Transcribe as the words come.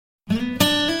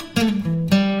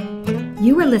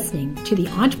You are listening to the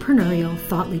Entrepreneurial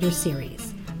Thought Leader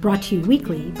Series, brought to you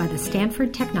weekly by the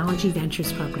Stanford Technology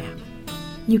Ventures Program.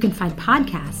 You can find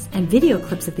podcasts and video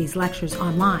clips of these lectures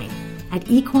online at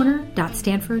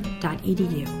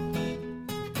ecorner.stanford.edu.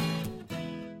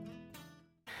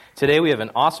 Today we have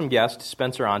an awesome guest,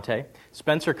 Spencer Ante.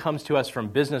 Spencer comes to us from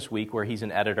BusinessWeek, where he's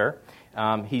an editor.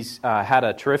 He's had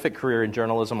a terrific career in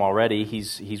journalism already.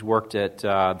 He's worked at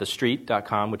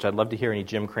TheStreet.com, which I'd love to hear any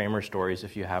Jim Cramer stories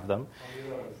if you have them.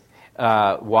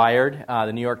 Wired,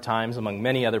 the New York Times, among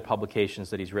many other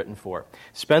publications that he's written for.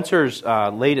 Spencer's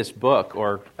latest book,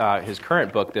 or his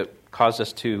current book that caused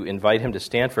us to invite him to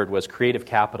Stanford, was Creative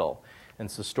Capital. And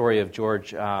it's the story of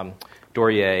George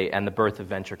Doriot and the birth of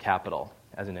venture capital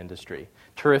as an industry.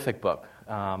 Terrific book.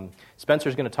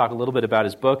 Spencer's going to talk a little bit about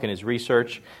his book and his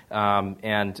research,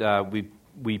 and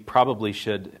we probably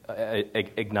should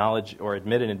acknowledge or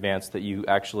admit in advance that you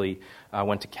actually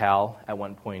went to Cal at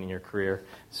one point in your career.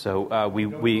 So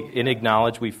in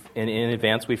advance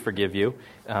we forgive you.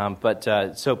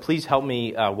 So please help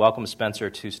me welcome Spencer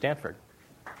to Stanford.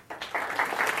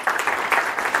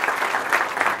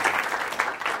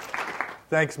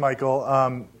 Thanks,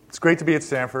 Michael. It's great to be at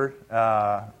Stanford.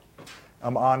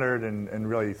 I'm honored and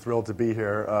really thrilled to be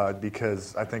here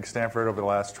because I think Stanford over the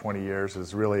last 20 years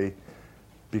has really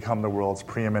become the world's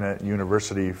preeminent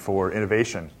university for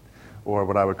innovation, or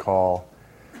what I would call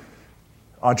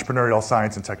entrepreneurial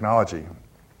science and technology.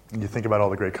 And you think about all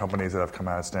the great companies that have come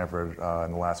out of Stanford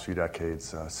in the last few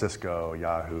decades, Cisco,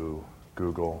 Yahoo,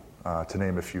 Google, to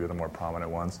name a few of the more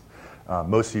prominent ones.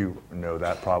 Most of you know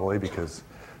that probably because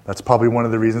that's probably one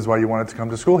of the reasons why you wanted to come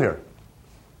to school here.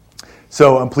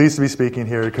 So I'm pleased to be speaking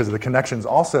here because of the connections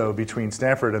also between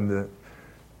Stanford and the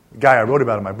guy I wrote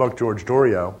about in my book, George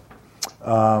Doriot.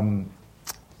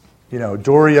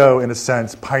 Doriot, in a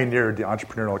sense, pioneered the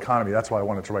entrepreneurial economy. That's why I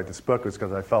wanted to write this book, was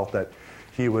because I felt that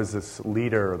he was this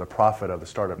leader or the prophet of the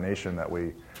startup nation that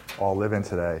we all live in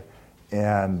today.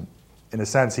 And in a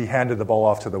sense, he handed the ball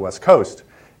off to the West Coast.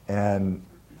 And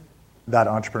that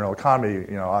entrepreneurial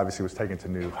economy, obviously was taken to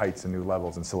new heights and new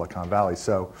levels in Silicon Valley.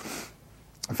 So,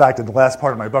 in fact, in the last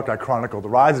part of my book, I chronicled the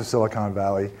rise of Silicon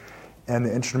Valley and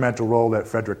the instrumental role that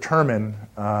Frederick Terman,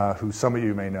 who some of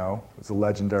you may know, was a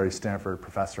legendary Stanford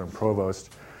professor and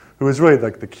provost, who was really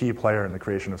the key player in the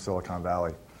creation of Silicon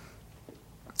Valley.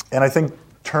 And I think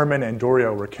Terman and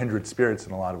Doriot were kindred spirits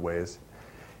in a lot of ways.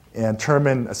 And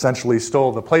Terman essentially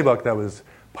stole the playbook that was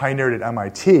pioneered at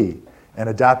MIT and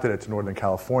adapted it to Northern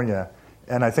California.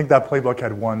 And I think that playbook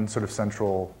had one sort of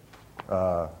central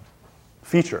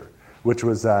feature, which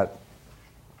was that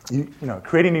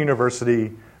creating a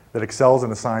university that excels in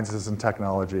the sciences and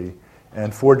technology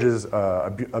and forges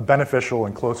a beneficial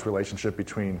and close relationship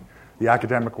between the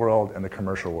academic world and the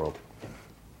commercial world.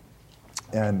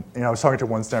 And I was talking to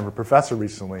one Stanford professor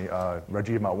recently,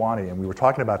 Rajiv Motwani, and we were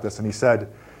talking about this, and he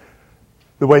said,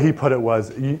 the way he put it was,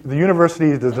 the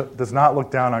university does not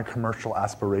look down on commercial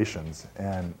aspirations,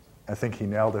 and I think he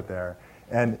nailed it there.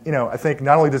 And I think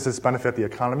not only does this benefit the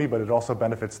economy, but it also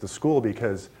benefits the school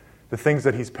because the things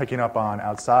that he's picking up on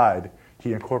outside,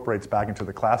 he incorporates back into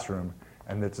the classroom,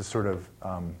 and it's a sort of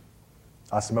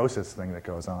osmosis thing that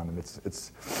goes on, and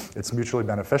it's mutually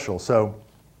beneficial. So,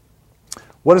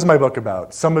 what is my book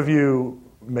about? Some of you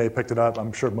may have picked it up.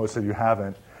 I'm sure most of you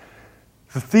haven't.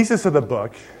 The thesis of the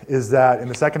book is that in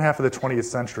the second half of the 20th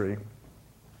century,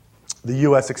 the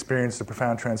U.S. experienced a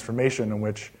profound transformation in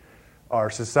which our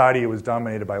society was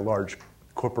dominated by large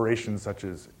corporations such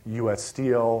as U.S.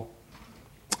 Steel,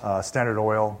 Standard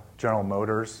Oil, General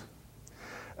Motors.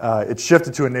 It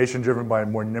shifted to a nation driven by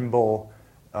more nimble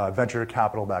venture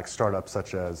capital-backed startups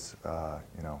such as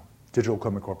Digital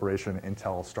Equipment Corporation,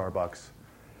 Intel, Starbucks,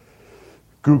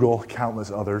 Google,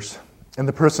 countless others. And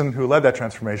the person who led that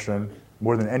transformation,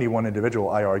 more than any one individual,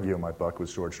 I argue in my book,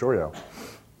 was George Doriot.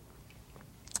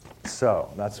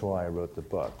 So that's why I wrote the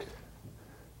book.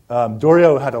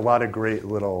 Doriot had a lot of great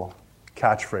little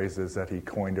catchphrases that he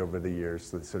coined over the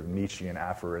years, the sort of Nietzschean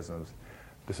aphorisms.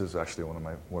 This is actually one of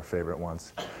my more favorite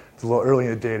ones. It's a little early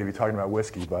in the day to be talking about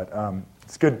whiskey, but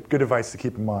it's good advice to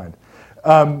keep in mind.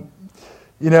 In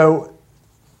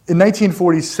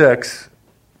 1946,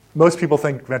 most people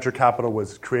think venture capital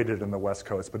was created on the West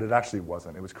Coast, but it actually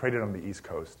wasn't. It was created on the East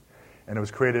Coast, and it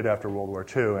was created after World War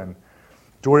II. And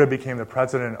Doriot became the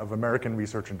president of American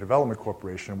Research and Development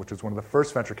Corporation, which was one of the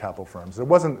first venture capital firms. It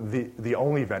wasn't the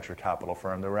only venture capital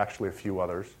firm. There were actually a few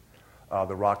others.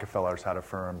 The Rockefellers had a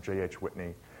firm, J.H.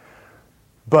 Whitney.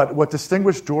 But what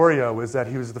distinguished Doriot was that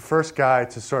he was the first guy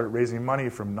to start raising money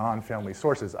from non-family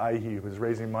sources, i.e. he was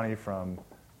raising money from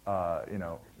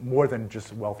more than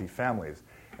just wealthy families.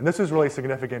 And this is really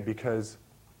significant because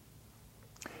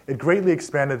it greatly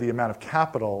expanded the amount of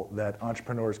capital that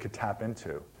entrepreneurs could tap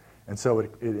into. And so,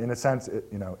 in a sense,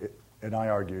 and I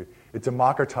argue, it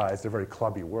democratized a very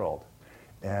clubby world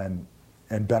and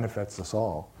benefits us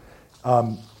all.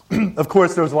 Of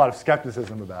course, there was a lot of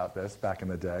skepticism about this back in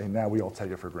the day. Now we all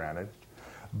take it for granted.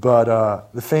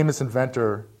 But the famous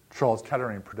inventor, Charles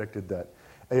Kettering, predicted that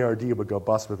ARD would go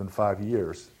bust within 5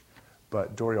 years.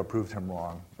 But Doriot proved him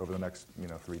wrong over the next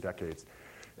 3 decades.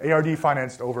 ARD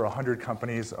financed over 100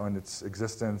 companies on its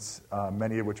existence,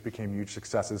 many of which became huge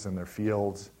successes in their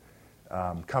fields.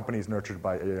 Companies nurtured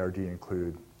by ARD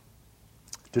include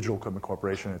Digital Equipment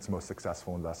Corporation, its most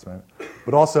successful investment,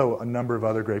 but also a number of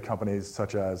other great companies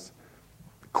such as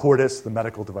Cordis, the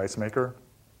medical device maker,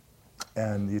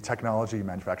 and the technology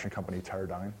manufacturing company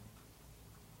Teradyne.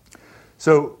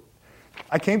 So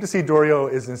I came to see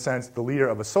Doriot as, in a sense, the leader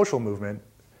of a social movement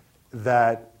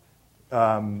that,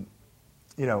 and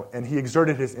he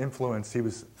exerted his influence. He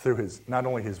was through not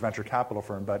only his venture capital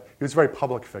firm, but he was a very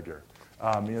public figure.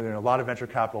 A lot of venture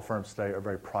capital firms today are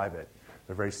very private.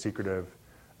 They're very secretive.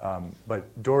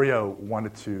 But Doriot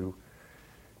wanted to,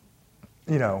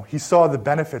 he saw the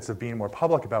benefits of being more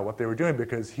public about what they were doing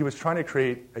because he was trying to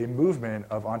create a movement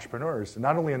of entrepreneurs,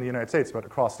 not only in the United States, but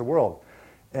across the world.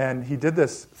 And he did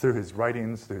this through his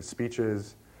writings, through his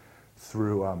speeches,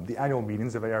 through the annual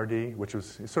meetings of ARD, which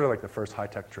was sort of like the first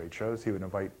high-tech trade shows. He would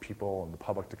invite people and the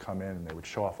public to come in, and they would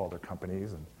show off all their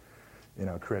companies,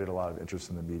 and created a lot of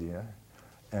interest in the media.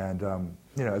 And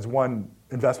as one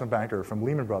investment banker from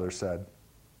Lehman Brothers said,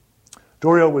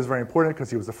 Doriot was very important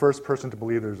because he was the first person to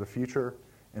believe there's a future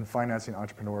in financing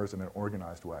entrepreneurs in an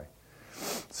organized way.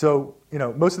 So,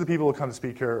 most of the people who come to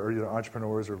speak here are either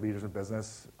entrepreneurs or leaders in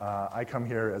business. I come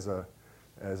here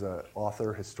as an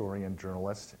author, historian,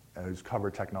 journalist who's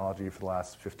covered technology for the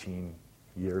last 15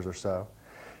 years or so.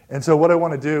 And so what I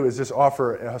want to do is just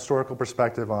offer a historical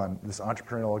perspective on this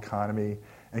entrepreneurial economy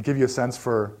and give you a sense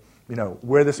for,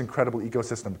 where this incredible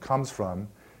ecosystem comes from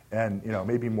and,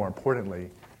 maybe more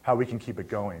importantly, how we can keep it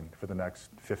going for the next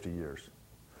 50 years.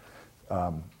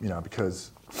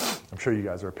 Because I'm sure you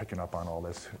guys are picking up on all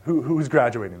this. Who's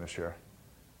graduating this year?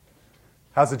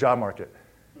 How's the job market?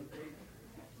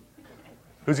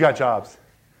 Who's got jobs?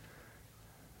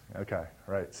 Okay,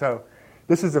 right. So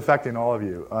this is affecting all of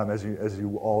you, as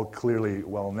you all clearly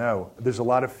well know. There's a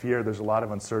lot of fear. There's a lot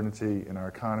of uncertainty in our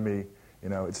economy.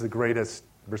 It's the greatest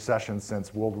recession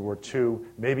since World War II,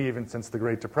 maybe even since the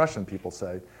Great Depression, people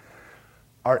say.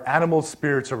 Our animal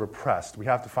spirits are repressed. We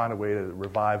have to find a way to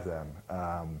revive them.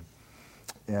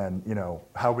 And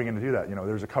how are we going to do that?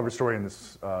 There's a cover story in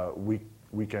this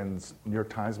weekend's New York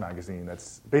Times magazine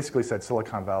that's basically said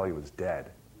Silicon Valley was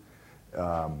dead.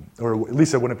 Or at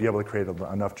least it wouldn't be able to create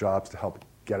enough jobs to help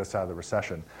get us out of the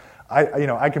recession.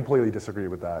 I completely disagree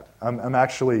with that. I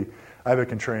have a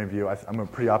contrarian view. I'm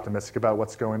pretty optimistic about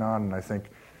what's going on, and I think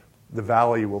the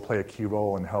Valley will play a key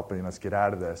role in helping us get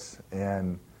out of this.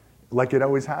 And like it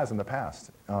always has in the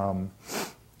past. And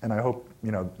I hope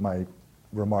my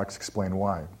remarks explain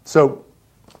why. So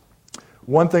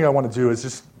one thing I want to do is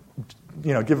just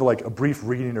give a brief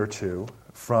reading or two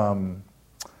from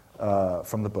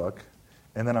the book,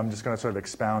 and then I'm just going to sort of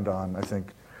expound on, I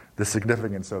think, the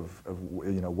significance of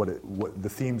what the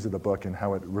themes of the book and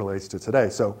how it relates to today.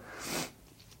 So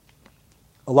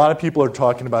a lot of people are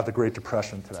talking about the Great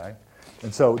Depression today,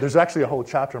 and so there's actually a whole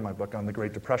chapter in my book on the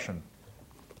Great Depression.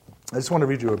 I just want to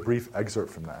read you a brief excerpt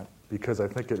from that because I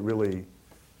think it really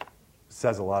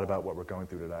says a lot about what we're going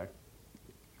through today.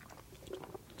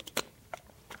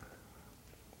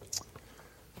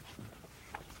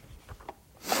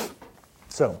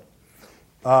 So,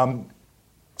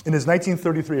 in his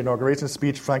 1933 inauguration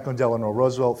speech, Franklin Delano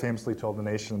Roosevelt famously told the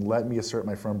nation, "Let me assert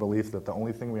my firm belief that the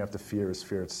only thing we have to fear is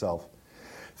fear itself."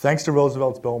 Thanks to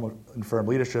Roosevelt's bold and firm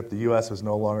leadership, the U.S. was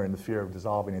no longer in the fear of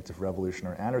dissolving into revolution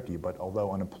or anarchy, but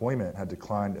although unemployment had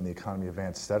declined and the economy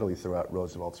advanced steadily throughout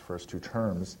Roosevelt's first 2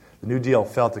 terms, the New Deal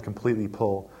failed to completely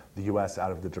pull the U.S.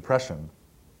 out of the Depression.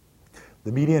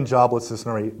 The median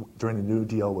joblessness rate during the New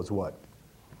Deal was what?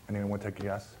 Anyone want to take a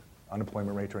guess?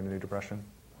 Unemployment rate during the New Depression?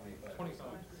 20%.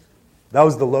 That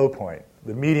was the low point.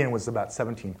 The median was about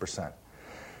 17%.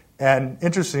 And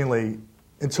interestingly,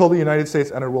 until the United States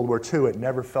entered World War II, it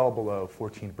never fell below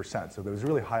 14%. So there was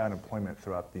really high unemployment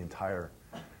throughout the entire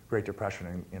Great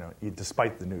Depression,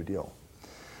 despite the New Deal.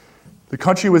 The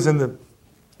country was in the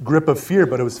grip of fear,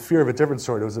 but it was fear of a different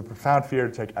sort. It was a profound fear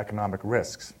to take economic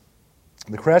risks.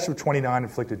 The crash of '29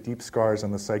 inflicted deep scars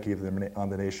on the psyche of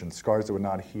the nation, scars that would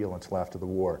not heal until after the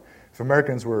war. If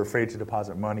Americans were afraid to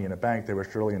deposit money in a bank, they were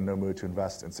surely in no mood to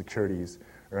invest in securities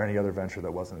or any other venture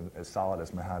that wasn't as solid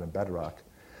as Manhattan bedrock.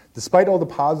 Despite all the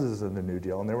positives of the New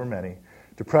Deal, and there were many,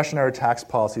 Depression-era tax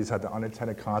policies had the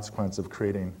unintended consequence of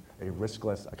creating a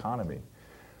riskless economy.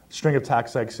 A string of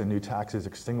tax hikes and new taxes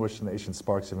extinguished the nation's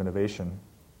sparks of innovation.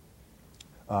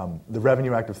 The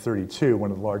Revenue Act of 1932,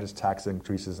 one of the largest tax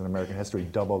increases in American history,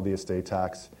 doubled the estate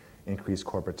tax, increased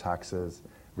corporate taxes,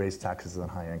 raised taxes on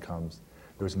high incomes.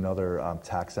 There was another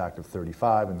Tax Act of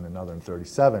 1935 and then another in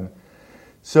 1937.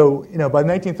 So, by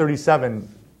 1937,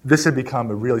 this had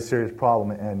become a really serious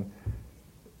problem, and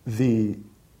the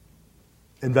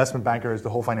investment bankers, the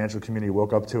whole financial community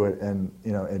woke up to it, and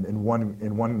in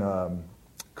one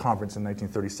conference in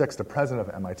 1936, the president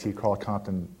of MIT, Carl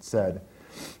Compton, said,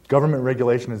 "Government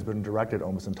regulation has been directed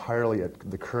almost entirely at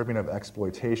the curbing of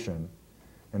exploitation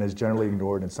and has generally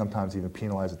ignored and sometimes even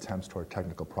penalized attempts toward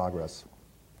technical progress."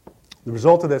 The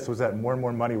result of this was that more and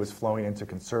more money was flowing into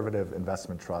conservative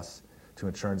investment trusts, to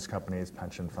insurance companies,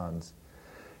 pension funds.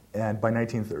 And by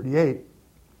 1938,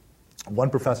 one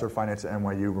professor of finance at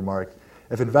NYU remarked,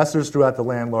 "If investors throughout the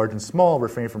land, large and small,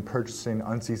 refrain from purchasing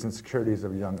unseasoned securities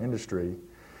of a young industry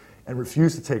and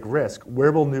refuse to take risk,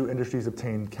 where will new industries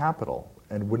obtain capital?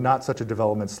 And would not such a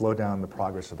development slow down the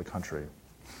progress of the country?"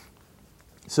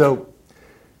 So,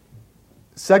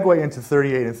 segue into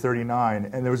 38 and 39,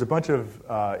 and there was a bunch of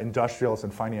industrialists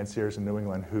and financiers in New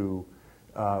England who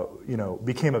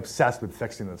became obsessed with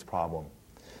fixing this problem.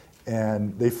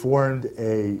 And they formed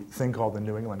a thing called the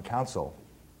New England Council.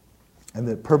 And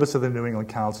the purpose of the New England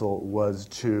Council was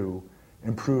to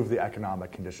improve the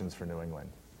economic conditions for New England.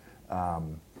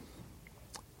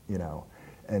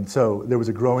 And so there was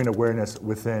a growing awareness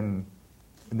within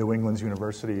New England's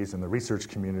universities and the research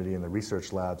community and the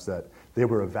research labs that they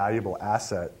were a valuable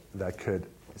asset that could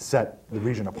set the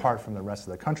region apart from the rest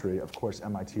of the country. Of course,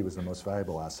 MIT was the most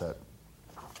valuable asset.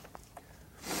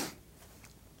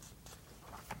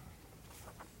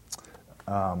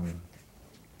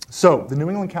 So the New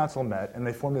England Council met, and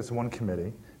they formed this one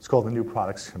committee. It's called the New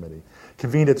Products Committee.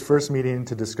 Convened its first meeting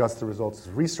to discuss the results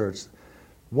of research.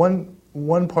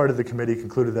 One part of the committee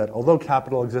concluded that although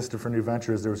capital existed for new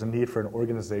ventures, there was a need for an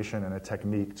organization and a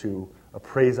technique to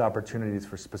appraise opportunities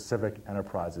for specific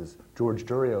enterprises. George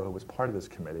Doriot, who was part of this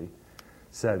committee,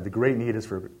 said the great need is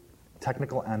for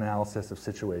technical analysis of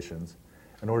situations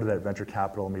in order that venture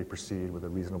capital may proceed with a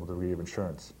reasonable degree of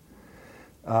insurance.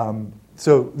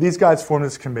 So these guys formed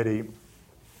this committee,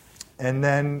 and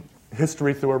then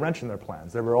history threw a wrench in their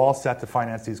plans. They were all set to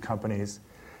finance these companies,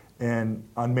 and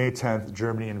on May 10th,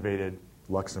 Germany invaded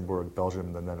Luxembourg,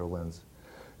 Belgium, the Netherlands,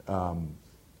 and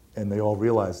they all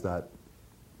realized that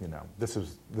this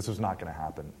was not going to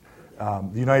happen.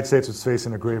 The United States was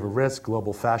facing a graver risk,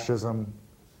 global fascism.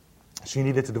 She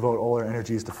needed to devote all her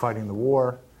energies to fighting the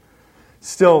war.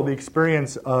 Still, the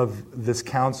experience of this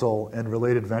council and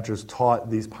related ventures taught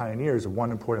these pioneers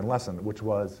one important lesson, which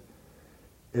was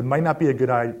it might not be a good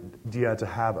idea to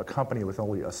have a company with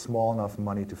only a small enough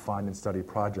money to find and study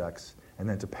projects and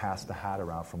then to pass the hat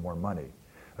around for more money.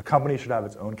 A company should have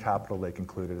its own capital, they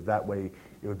concluded. That way,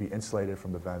 it would be insulated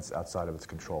from events outside of its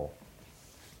control.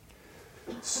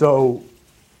 So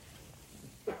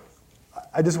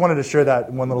I just wanted to share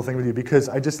that one little thing with you because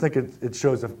I just think it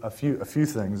shows a few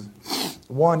things.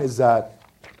 One is that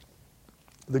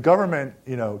the government,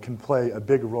 can play a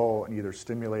big role in either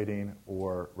stimulating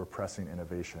or repressing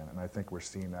innovation, and I think we're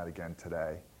seeing that again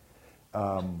today.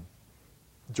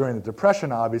 During the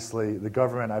Depression, obviously, the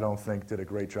government, I don't think, did a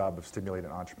great job of stimulating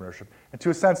entrepreneurship, and to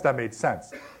a sense, that made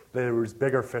sense. There was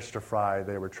bigger fish to fry.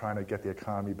 They were trying to get the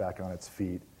economy back on its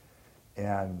feet,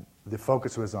 and the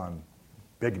focus was on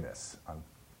bigness, on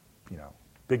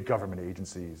big government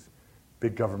agencies,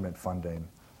 big government funding,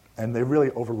 and they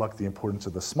really overlooked the importance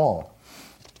of the small.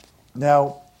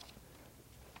 Now,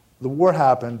 the war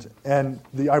happened, and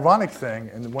the ironic thing,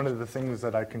 and one of the things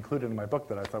that I concluded in my book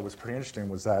that I thought was pretty interesting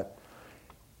was that,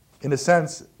 in a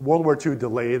sense, World War II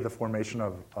delayed the formation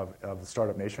of the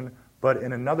startup nation, but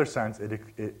in another sense,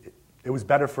 it was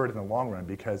better for it in the long run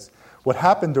because what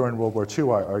happened during World War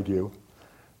II, I argue,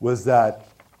 was that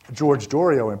George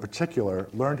Doriot, in particular,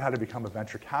 learned how to become a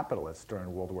venture capitalist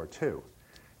during World War II.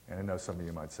 And I know some of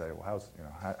you might say, well,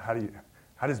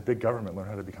 how does big government learn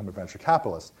how to become a venture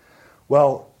capitalist?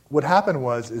 Well, what happened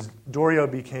is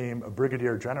Doriot became a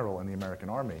brigadier general in the American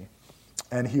Army,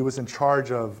 and he was in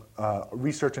charge of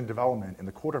research and development in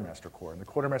the Quartermaster Corps. And the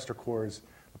Quartermaster Corps is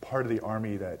a part of the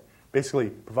Army that basically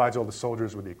provides all the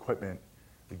soldiers with the equipment,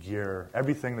 the gear,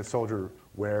 everything the soldier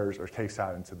wears or takes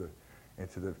out into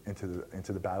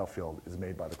the battlefield is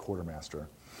made by the quartermaster.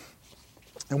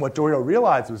 And what Doriot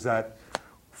realized was that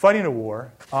fighting a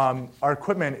war, our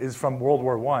equipment is from World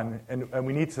War I, and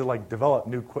we need to develop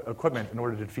new equipment in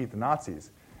order to defeat the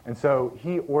Nazis. And so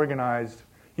he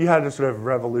had a sort of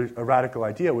a radical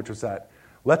idea, which was that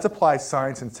let's apply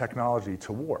science and technology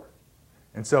to war.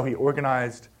 And so he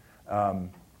organized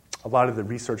a lot of the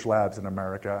research labs in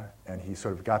America, and he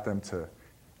sort of got them to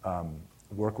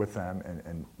work with them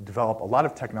and develop a lot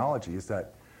of technologies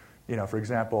that, for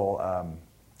example,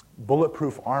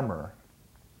 bulletproof armor,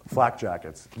 flak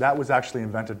jackets, that was actually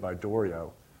invented by Doriot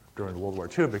during World War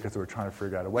II because they were trying to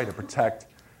figure out a way to protect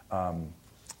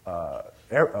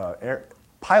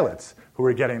pilots who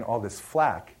were getting all this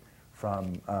flak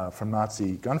from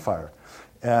Nazi gunfire.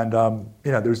 And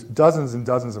there's dozens and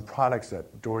dozens of products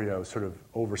that Doriot sort of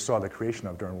oversaw the creation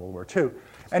of during World War II.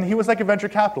 And he was like a venture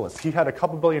capitalist. He had a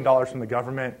couple $2 billion from the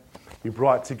government. He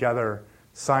brought together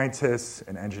scientists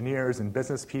and engineers and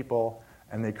business people,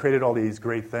 and they created all these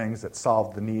great things that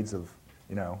solved the needs of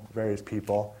various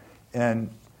people. And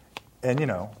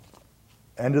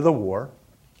end of the war,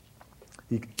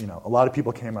 a lot of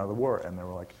people came out of the war, and they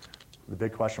were like, the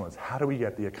big question was, how do we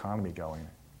get the economy going?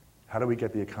 How do we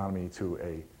get the economy to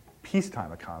a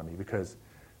peacetime economy? Because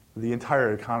the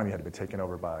entire economy had been taken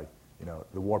over by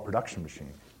the war production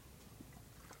machine.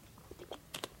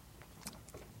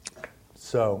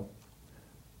 So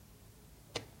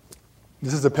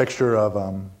this is a picture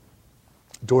of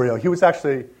Doriot. He was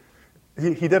actually,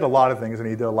 he did a lot of things, and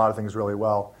he did a lot of things really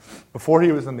well. Before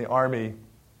he was in the Army,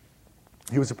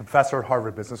 he was a professor at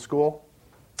Harvard Business School,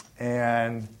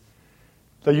 and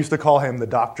they used to call him the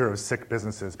doctor of sick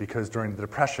businesses because during the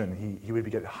Depression, he would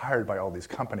get hired by all these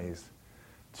companies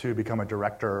to become a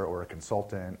director or a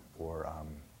consultant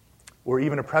or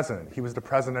even a president. He was the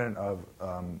president of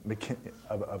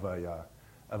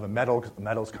a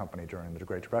metals company during the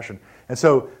Great Depression. And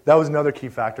so that was another key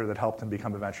factor that helped him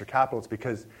become a venture capitalist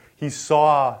because he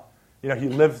saw, he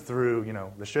lived through,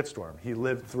 the shitstorm. He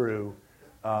lived through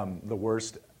the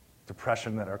worst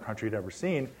depression that our country had ever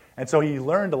seen. And so he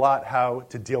learned a lot how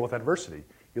to deal with adversity.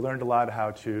 He learned a lot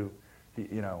how to,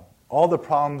 all the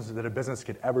problems that a business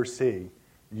could ever see,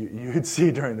 you'd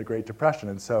see during the Great Depression.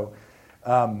 And so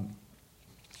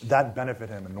that benefited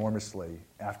him enormously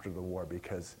after the war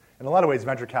because in a lot of ways,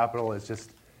 venture capital is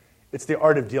just, it's the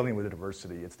art of dealing with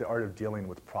adversity. It's the art of dealing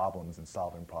with problems and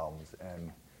solving problems.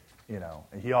 And,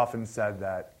 he often said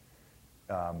that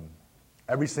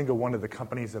every single one of the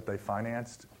companies that they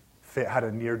financed had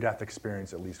a near-death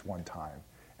experience at least one time.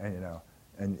 And,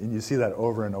 and you see that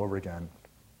over and over again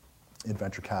in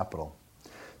venture capital.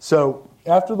 So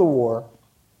after the war,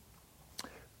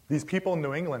 these people in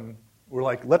New England were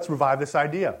like, let's revive this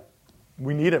idea.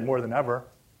 We need it more than ever.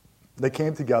 They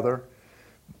came together,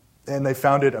 and they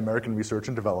founded American Research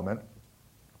and Development.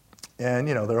 And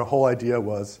their whole idea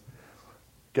was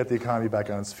get the economy back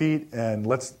on its feet, and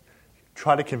let's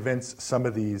try to convince some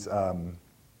of these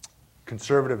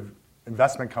conservative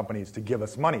investment companies to give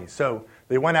us money. So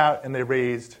they went out and they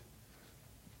raised,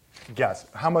 guess,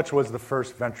 how much was the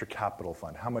first venture capital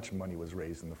fund? How much money was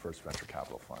raised in the first venture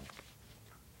capital fund?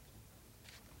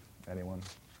 Anyone?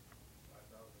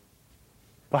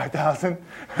 5,000?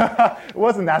 It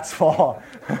wasn't that small.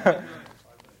 5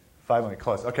 million,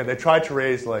 close. Okay, they tried to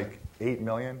raise like 8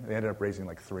 million. They ended up raising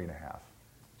like 3.5.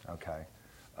 Okay.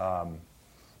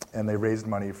 And they raised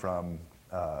money from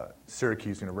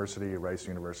Syracuse University, Rice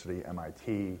University,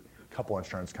 MIT, a couple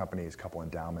insurance companies, a couple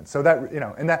endowments. So that,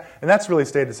 and that's really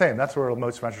stayed the same. That's where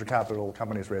most venture capital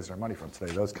companies raise their money from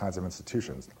today, those kinds of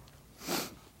institutions.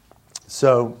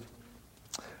 So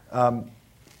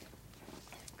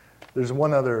there's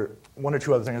one or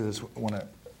two other things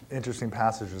interesting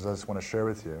passages I just want to share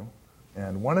with you.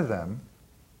 And one of them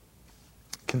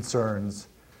concerns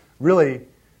really,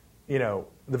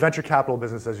 the venture capital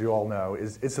business, as you all know,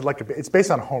 it's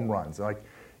based on home runs. Like,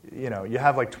 you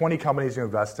have like 20 companies you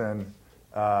invest in,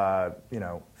 5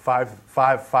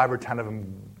 or 10 of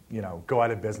them, go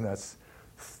out of business.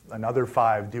 Another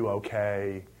 5 do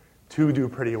okay, 2 do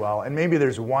pretty well, and maybe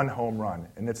there's one home run,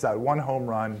 and it's that one home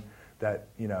run that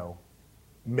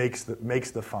makes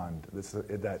the fund,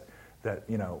 that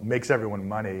makes everyone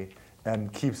money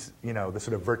and keeps the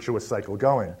sort of virtuous cycle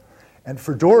going. And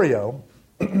for Doriot,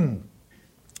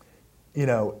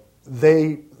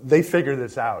 they figured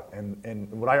this out.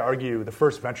 And what I argue, the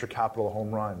first venture capital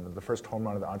home run, the first home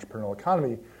run of the entrepreneurial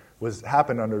economy,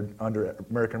 happened under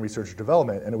American Research and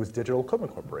Development, and it was Digital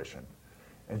Equipment Corporation.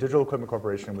 And Digital Equipment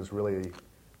Corporation was really,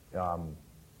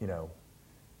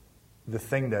 the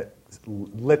thing that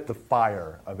lit the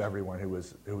fire of everyone who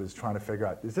was trying to figure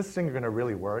out, is this thing going to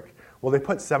really work? Well, they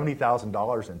put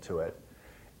 $70,000 into it,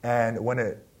 and when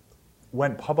it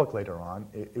went public later on,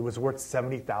 it was worth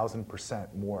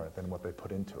 70,000% more than what they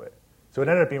put into it. So it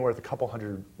ended up being worth a couple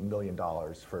 $100 million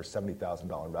for a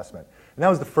 $70,000 investment. And that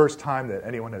was the first time that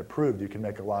anyone had proved you can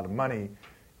make a lot of money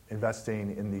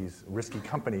investing in these risky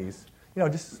companies,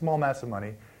 just a small amounts of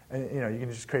money, and you can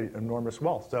just create enormous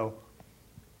wealth. So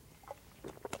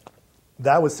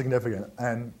that was significant.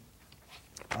 And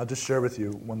I'll just share with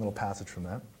you one little passage from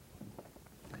that.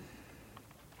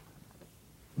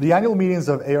 The annual meetings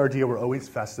of ARD were always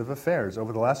festive affairs.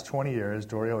 Over the last 20 years,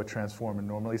 Doriot had transformed a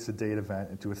normally sedate event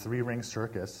into a three-ring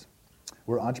circus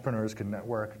where entrepreneurs could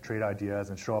network, trade ideas,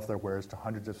 and show off their wares to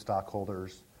hundreds of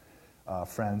stockholders,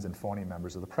 friends, and phony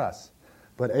members of the press.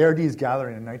 But ARD's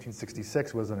gathering in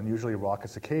 1966 was an unusually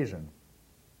raucous occasion.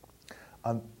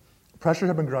 Pressure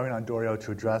had been growing on Doriot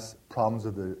to address problems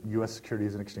of the U.S.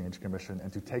 Securities and Exchange Commission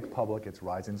and to take public its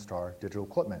rising star, Digital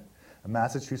Equipment, a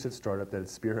Massachusetts startup that had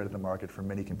spearheaded the market for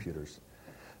mini computers.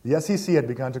 The SEC had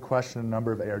begun to question a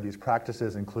number of ARD's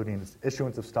practices, including its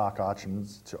issuance of stock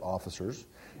options to officers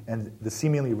and the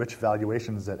seemingly rich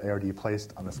valuations that ARD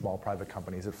placed on the small private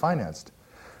companies it financed.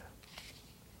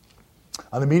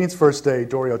 On the meeting's first day,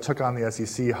 Doriot took on the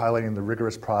SEC, highlighting the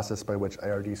rigorous process by which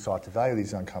ARD sought to value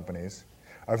these young companies.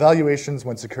 Our valuations,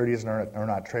 when securities are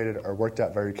not traded, are worked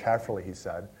out very carefully, he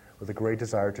said, with a great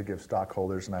desire to give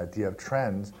stockholders an idea of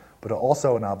trends, but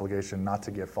also an obligation not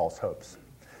to give false hopes.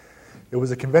 It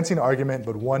was a convincing argument,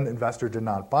 but one investor did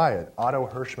not buy it. Otto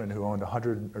Hirschman, who owned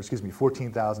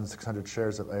 14,600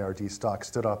 shares of ARD stock,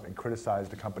 stood up and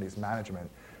criticized the company's management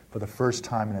for the first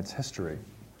time in its history.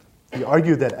 He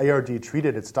argued that ARD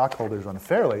treated its stockholders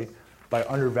unfairly by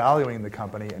undervaluing the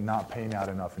company and not paying out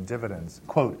enough in dividends.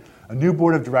 Quote, "A new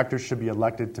board of directors should be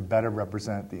elected to better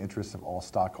represent the interests of all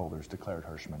stockholders," declared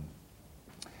Hirschman.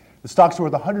 "The stock's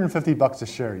worth $150 a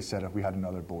share," he said, "if we had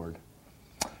another board."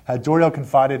 Had Doriot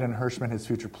confided in Hirschman his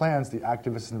future plans, the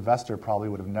activist investor probably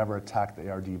would have never attacked the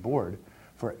ARD board,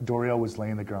 for Doriot was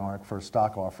laying the groundwork for a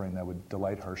stock offering that would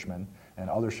delight Hirschman and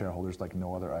other shareholders like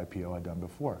no other IPO had done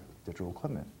before, Digital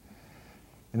Equipment.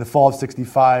 In the fall of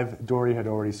 '65, Doriot had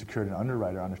already secured an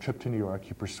underwriter. On a trip to New York,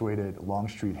 he persuaded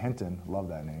Longstreet Hinton, love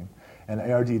that name, an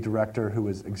ARD director who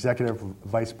was executive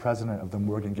vice president of the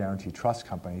Morgan Guaranty Trust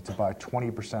Company, to buy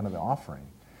 20% of the offering.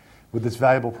 With this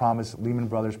valuable promise, Lehman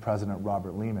Brothers president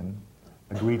Robert Lehman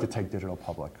agreed to take Digital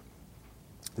public.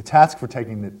 The task for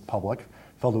taking it public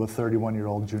fell to a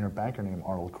 31-year-old junior banker named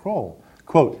Arnold Kroll.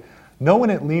 Quote, "No one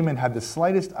at Lehman had the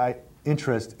slightest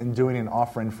interest in doing an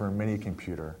offering for a mini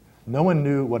computer. No one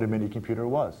knew what a mini computer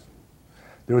was.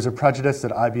 There was a prejudice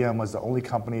that IBM was the only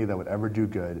company that would ever do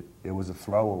good. It was a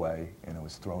throwaway, and it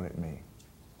was thrown at me."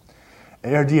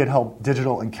 ARD had helped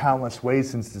Digital in countless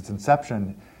ways since its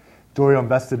inception. Doriot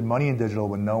invested money in Digital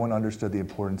when no one understood the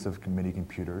importance of mini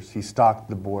computers. He stocked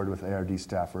the board with ARD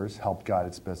staffers, helped guide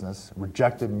its business,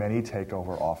 rejected many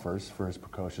takeover offers for his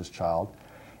precocious child,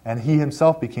 and he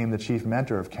himself became the chief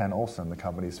mentor of Ken Olsen, the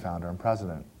company's founder and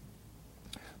president.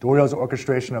 Doriot's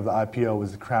orchestration of the IPO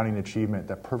was the crowning achievement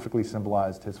that perfectly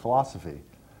symbolized his philosophy.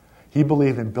 He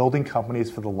believed in building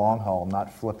companies for the long haul,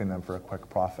 not flipping them for a quick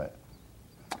profit.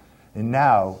 And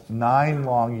now, 9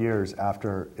 long years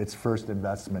after its first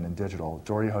investment in Digital,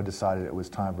 Doriot decided it was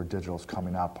time for Digital's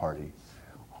coming out party.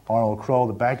 Arnold Kroll,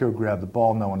 the banker, grabbed the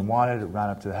ball no one wanted,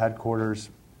 ran up to the headquarters,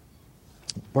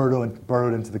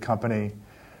 burrowed into the company.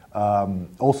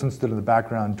 Olsen stood in the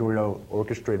background. Doriot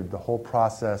orchestrated the whole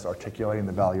process, articulating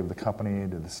the value of the company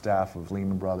to the staff of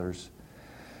Lehman Brothers.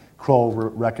 Kroll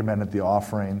recommended the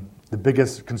offering. The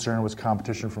biggest concern was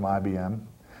competition from IBM,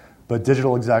 but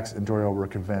Digital execs and Doriot were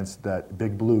convinced that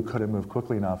Big Blue couldn't move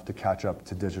quickly enough to catch up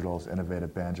to Digital's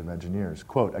innovative bench of engineers.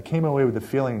 Quote, "I came away with the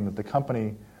feeling that the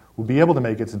company would be able to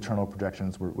make its internal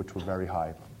projections, which were very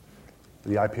high."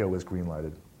 The IPO was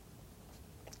green-lighted.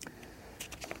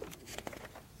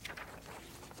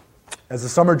 As the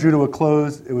summer drew to a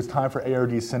close, it was time for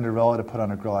ARD's Cinderella to put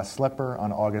on a glass slipper.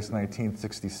 On August 19,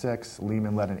 '66,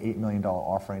 Lehman led an $8 million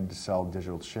offering to sell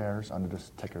Digital shares under the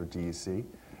ticker DEC.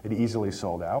 It easily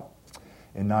sold out.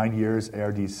 In 9 years,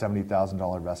 ARD's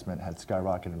 $70,000 investment had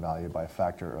skyrocketed in value by a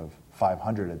factor of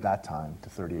 500 at that time to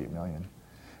 $38 million,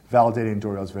 validating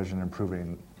Doriot's vision and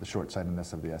proving the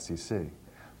short-sightedness of the SEC.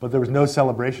 But there was no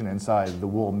celebration inside the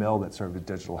wool mill that served as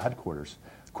Digital headquarters.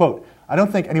 Quote, "I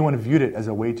don't think anyone viewed it as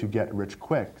a way to get rich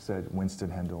quick," said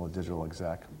Winston Hendel, a Digital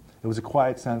exec. "It was a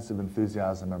quiet sense of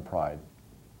enthusiasm and pride."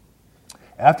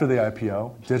 After the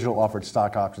IPO, Digital offered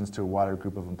stock options to a wider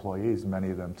group of employees. Many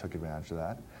of them took advantage of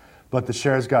that. But the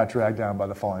shares got dragged down by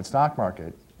the falling stock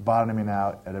market, bottoming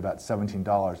out at about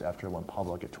 $17 after it went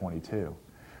public at 22.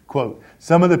 Quote,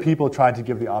 "Some of the people tried to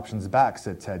give the options back,"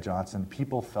 said Ted Johnson.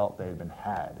 "People felt they had been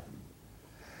had."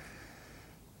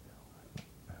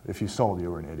 if you sold,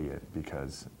 you were an idiot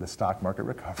because the stock market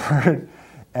recovered.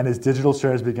 And as digital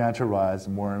shares began to rise,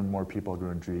 more and more people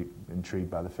grew intrigued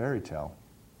by the fairy tale.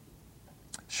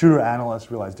 Shrewder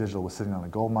analysts realized digital was sitting on a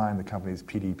gold mine. The company's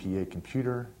PDP-8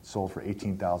 computer sold for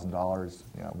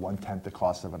 $18,000, one-tenth the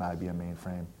cost of an IBM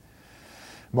mainframe.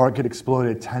 Market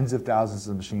exploded. Tens of thousands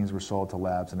of machines were sold to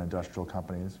labs and industrial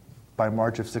companies. By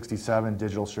March of '67,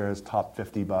 digital shares topped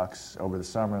 $50. Over the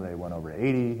summer, they went over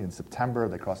 $80. In September,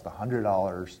 they crossed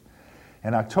 $100.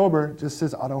 In October, just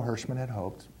as Otto Hirschman had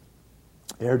hoped,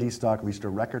 ARD stock reached a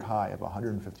record high of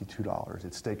 $152.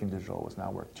 Its stake in digital was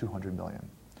now worth $200 million.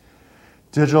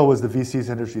 Digital was the VC's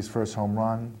industry's first home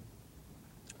run.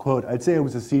 Quote, "I'd say it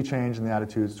was a sea change in the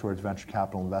attitudes towards venture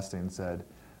capital investing," said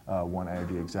one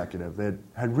ARD executive. They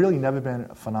had really never been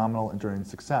a phenomenal enduring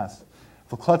success.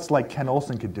 If a klutz like Ken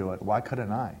Olsen could do it, why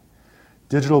couldn't I?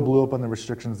 Digital blew up on the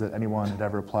restrictions that anyone had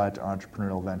ever applied to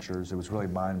entrepreneurial ventures. It was really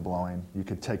mind-blowing. You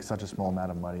could take such a small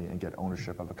amount of money and get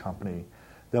ownership of a company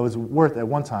that was worth, at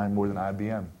one time, more than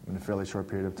IBM in a fairly short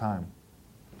period of time.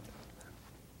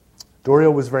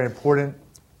 Doriot was very important,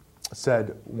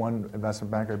 said one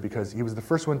investment banker, because he was the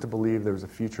first one to believe there was a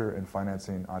future in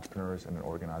financing entrepreneurs in an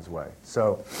organized way.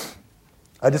 So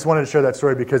I just wanted to share that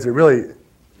story because it really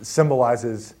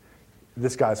symbolizes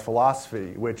this guy's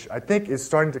philosophy, which I think is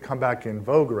starting to come back in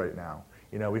vogue right now.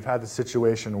 We've had this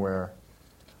situation where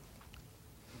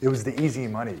it was the easy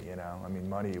money, I mean,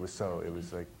 money was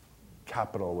like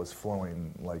capital was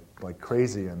flowing like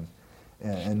crazy,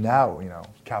 and now,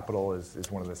 capital is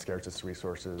one of the scarcest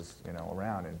resources,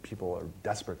 around, and people are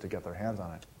desperate to get their hands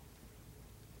on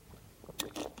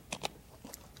it.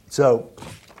 So,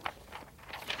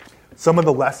 some of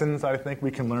the lessons I think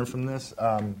we can learn from this.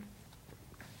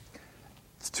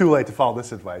 It's too late to follow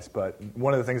this advice, but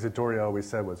one of the things that Doriot always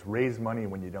said was raise money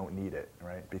when you don't need it,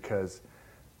 right? Because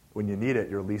when you need it,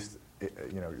 you're least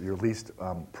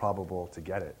probable to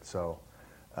get it. So.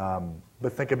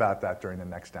 But think about that during the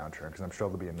next downturn, because I'm sure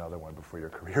there'll be another one before your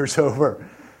career's over.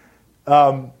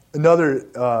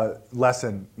 Another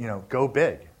lesson, go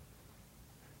big.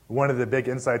 One of the big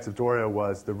insights of Doriot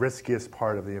was the riskiest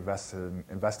part of the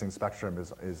investing spectrum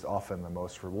is often the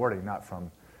most rewarding, not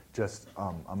from just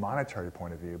a monetary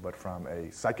point of view, but from a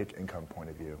psychic income point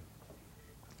of view.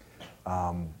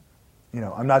 I'm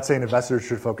not saying investors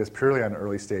should focus purely on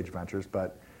early stage ventures,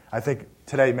 but I think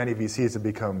today many VCs have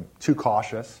become too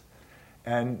cautious.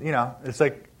 And, it's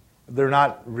like they're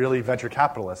not really venture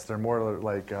capitalists. They're more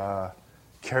like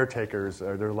caretakers,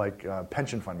 or they're like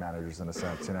pension fund managers in a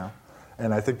sense,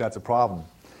 And I think that's a problem.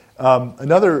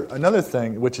 Another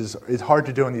thing, which is hard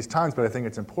to do in these times, but I think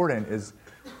it's important, is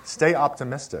stay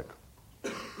optimistic.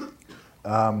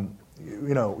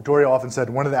 Doriot often said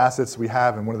one of the assets we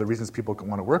have and one of the reasons people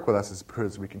want to work with us is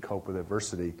because we can cope with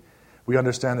adversity. We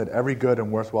understand that every good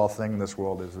and worthwhile thing in this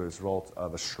world is a result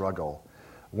of a struggle.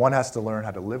 One has to learn how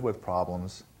to live with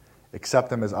problems, accept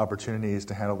them as opportunities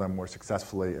to handle them more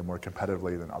successfully and more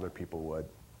competitively than other people would.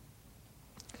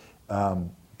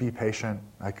 Be patient.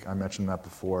 I mentioned that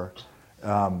before.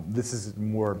 This is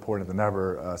more important than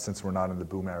ever since we're not in the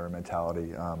boom era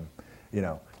mentality.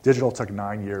 Digital took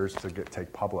 9 years to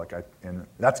take public, and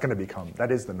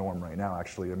that is the norm right now,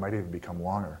 actually. It might even become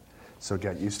longer, so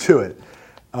get used to it.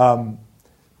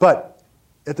 But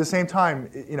at the same time,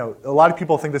 a lot of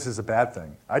people think this is a bad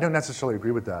thing. I don't necessarily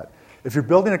agree with that. If you're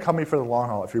building a company for the long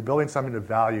haul, if you're building something of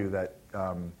value that,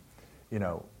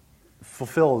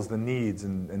 fulfills the needs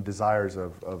and desires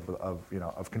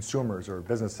of consumers or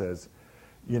businesses,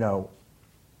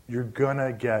 you're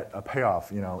gonna get a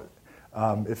payoff.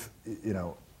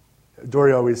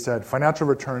 Doriot always said, financial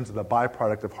returns are the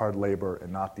byproduct of hard labor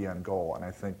and not the end goal, and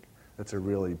I think that's a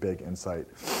really big insight.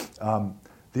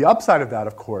 The upside of that,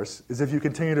 of course, is if you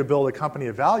continue to build a company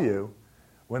of value,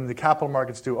 when the capital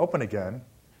markets do open again,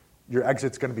 your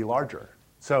exit's going to be larger.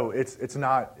 So it's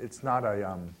not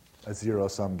a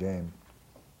zero-sum game.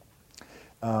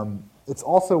 It's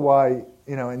also why,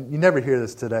 and you never hear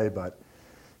this today, but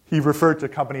he referred to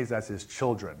companies as his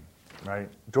children, right?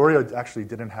 Doriot actually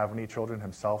didn't have any children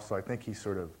himself, so I think he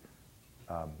sort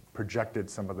of projected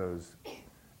some of those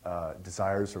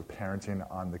desires of parenting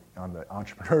on the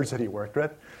entrepreneurs that he worked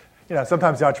with.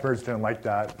 Sometimes the entrepreneurs didn't like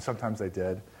that. Sometimes they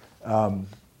did.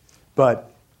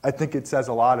 But I think it says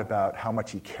a lot about how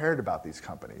much he cared about these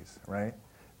companies, right?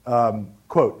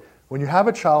 Quote, when you have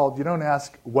a child, you don't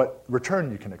ask what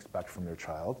return you can expect from your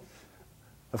child.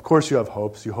 Of course you have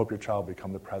hopes. You hope your child will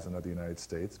become the president of the United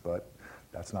States, but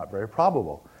that's not very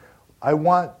probable. I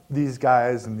want these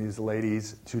guys and these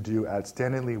ladies to do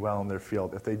outstandingly well in their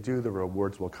field. If they do, the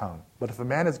rewards will come. But if a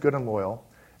man is good and loyal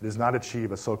and does not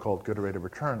achieve a so-called good rate of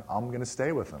return, I'm going to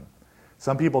stay with him.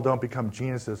 Some people don't become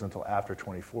geniuses until after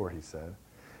 24, he said.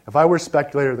 If I were a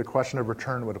speculator, the question of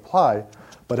return would apply,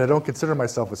 but I don't consider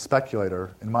myself a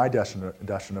speculator, in my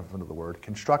definition of the word,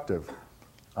 constructive.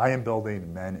 I am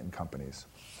building men and companies.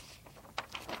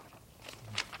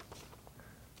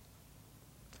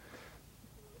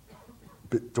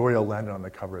 Doriot landed on the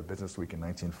cover of BusinessWeek in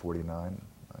 1949.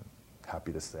 I'm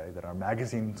happy to say that our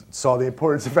magazine saw the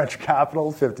importance of venture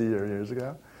capital 50 years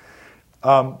ago.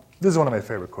 This is one of my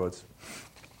favorite quotes.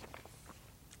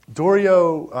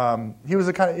 Doriot, he was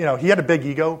a kind of, he had a big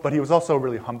ego, but he was also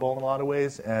really humble in a lot of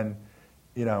ways. And,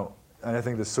 and I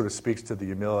think this sort of speaks to the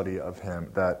humility of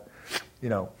him that,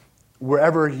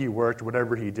 wherever he worked,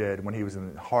 whatever he did, when he was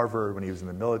in Harvard, when he was in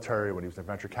the military, when he was in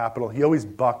venture capital, he always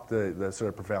bucked the sort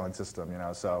of prevailing system,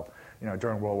 So,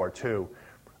 during World War II,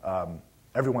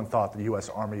 everyone thought the U.S.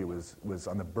 Army was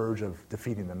on the verge of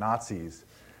defeating the Nazis.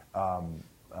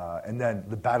 And then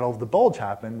the Battle of the Bulge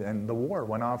happened, and the war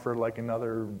went on for like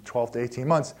another 12 to 18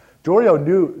 months. Doriot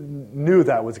knew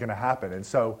that was going to happen, and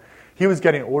so he was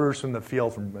getting orders from the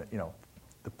field from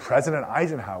the President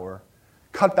Eisenhower,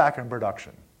 cut back on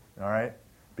production, all right,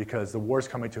 because the war's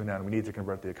coming to an end. We need to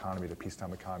convert the economy to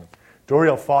peacetime economy.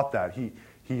 Doriot fought that. He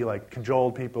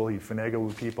cajoled people. He finagled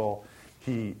with people.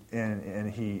 He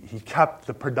kept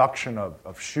the production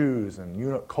of shoes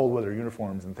and cold weather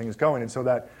uniforms and things going, and so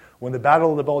that when the Battle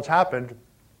of the Bulge happened,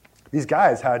 these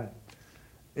guys had,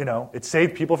 it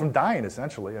saved people from dying,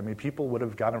 essentially. I mean, people would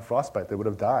have gotten frostbite. They would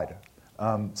have died.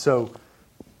 So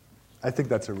I think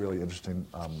that's a really interesting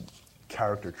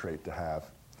character trait to have.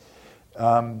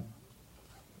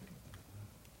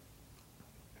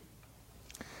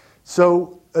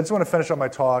 So I just want to finish up my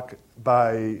talk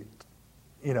by,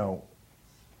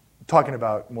 talking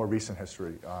about more recent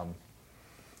history.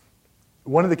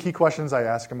 One of the key questions I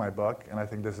ask in my book, and I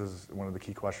think this is one of the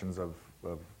key questions of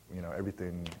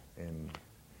everything in,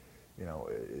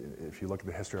 if you look at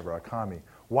the history of our economy,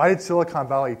 why did Silicon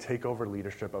Valley take over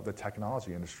leadership of the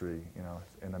technology industry,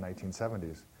 in the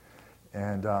 1970s?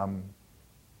 And I'm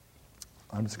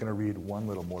just going to read one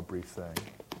little more brief thing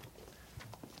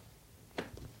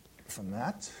from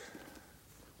that.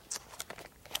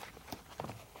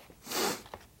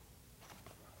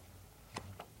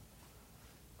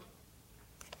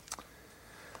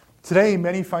 Today,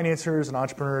 many financiers and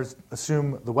entrepreneurs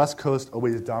assume the West Coast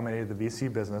always dominated the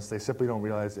VC business. They simply don't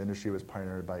realize the industry was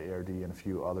pioneered by ARD and a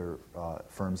few other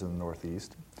firms in the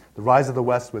Northeast. The rise of the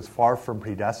West was far from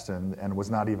predestined and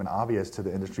was not even obvious to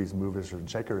the industry's movers and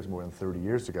shakers more than 30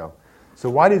 years ago. So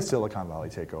why did Silicon Valley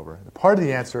take over? Part of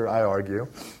the answer, I argue,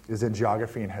 is in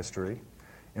geography and history.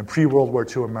 In pre-World War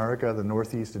II America, the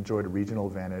Northeast enjoyed a regional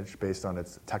advantage based on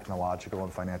its technological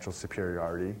and financial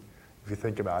superiority. If you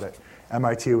think about it,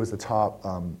 MIT was the top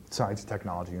science and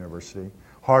technology university.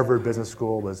 Harvard Business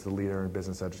School was the leader in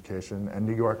business education, and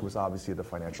New York was obviously the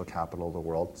financial capital of the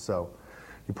world. So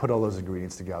you put all those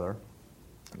ingredients together,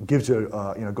 it gives you,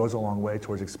 goes a long way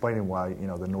towards explaining why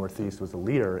the Northeast was the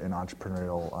leader in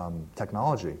entrepreneurial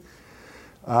technology.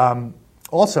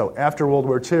 Also, after World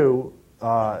War II,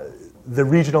 the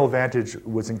regional advantage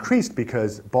was increased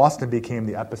because Boston became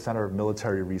the epicenter of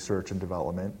military research and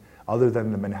development. Other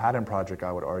than the Manhattan Project,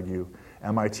 I would argue,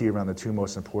 MIT ran the two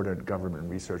most important government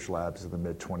research labs of the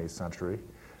mid-20th century.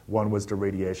 One was the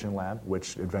radiation lab,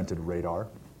 which invented radar.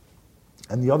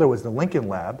 And the other was the Lincoln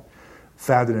Lab,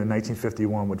 founded in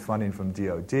 1951 with funding from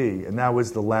DOD. And that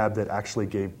was the lab that actually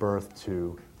gave birth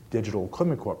to Digital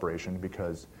Equipment Corporation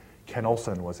because Ken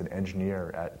Olsen was an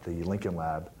engineer at the Lincoln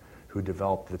Lab who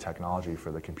developed the technology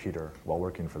for the computer while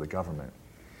working for the government.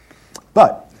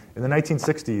 But in the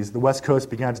 1960s, the West Coast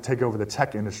began to take over the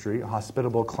tech industry. A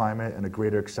hospitable climate and a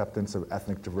greater acceptance of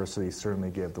ethnic diversity certainly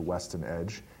gave the West an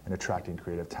edge in attracting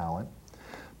creative talent.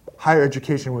 Higher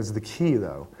education was the key,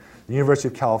 though. The University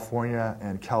of California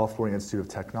and California Institute of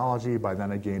Technology by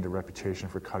then had gained a reputation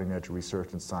for cutting-edge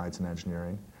research in science and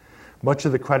engineering. Much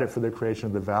of the credit for the creation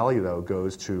of the Valley, though,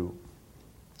 goes to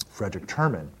Frederick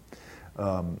Terman,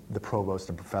 the provost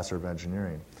and professor of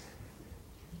engineering.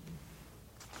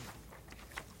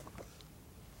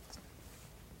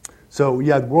 So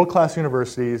you had world-class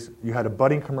universities, you had a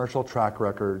budding commercial track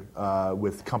record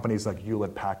with companies like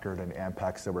Hewlett-Packard and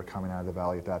Ampex that were coming out of the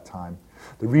Valley at that time.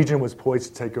 The region was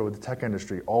poised to take over the tech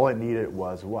industry. All it needed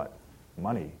was what?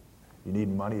 Money. You need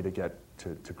money to get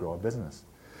to grow a business.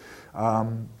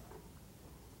 In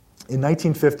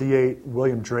 1958,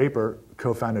 William Draper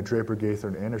co-founded Draper, Gaither,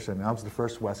 and Anderson. That was the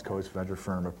first West Coast venture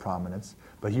firm of prominence,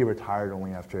 but he retired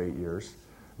only after 8 years.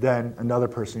 Then another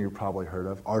person you've probably heard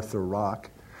of, Arthur Rock,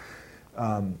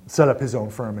 set up his own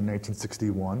firm in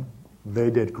 1961.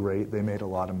 They did great. They made a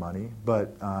lot of money.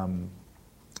 But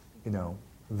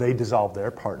they dissolved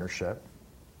their partnership.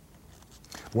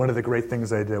 One of the great things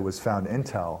they did was found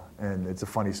Intel, and it's a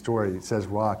funny story. It says,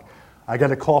 Rock, I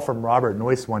got a call from Robert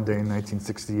Noyce one day in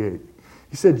 1968.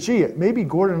 He said, gee, maybe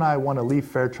Gordon and I want to leave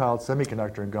Fairchild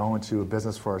Semiconductor and go into a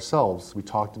business for ourselves. We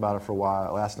talked about it for a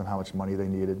while. I asked them how much money they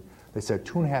needed. They said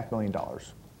 $2.5 million.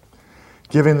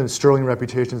 Given the sterling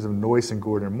reputations of Noyce and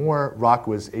Gordon Moore, Rock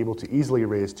was able to easily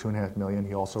raise $2.5 million.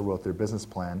 He also wrote their business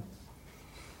plan.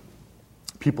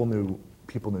 People knew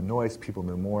Noyce, people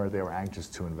knew Moore. They were anxious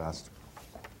to invest.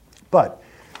 But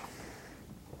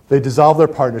they dissolved their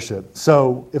partnership.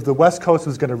 So if the West Coast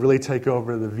was going to really take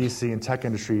over the VC and tech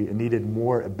industry, it needed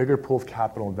a bigger pool of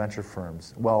capital and venture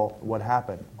firms. Well, what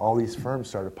happened? All these firms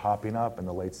started popping up in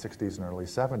the late 60s and early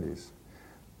 70s.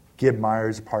 Gib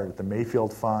Myers, part of the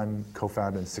Mayfield Fund,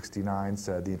 co-founded in 1969,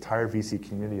 said the entire VC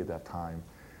community at that time,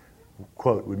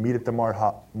 quote, would meet at the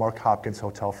Mark Hopkins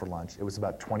Hotel for lunch. It was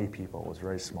about 20 people. It was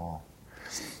very small.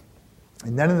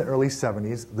 And then in the early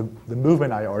 70s, the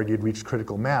movement, I argued, reached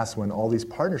critical mass when all these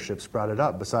partnerships sprouted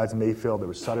up. Besides Mayfield, there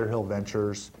was Sutter Hill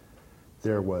Ventures.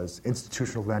 There was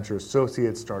Institutional Venture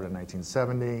Associates, started in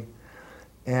 1970.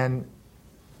 And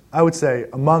I would say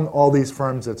among all these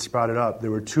firms that sprouted up, there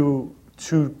were two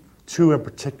in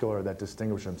particular that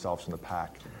distinguished themselves from the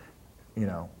pack.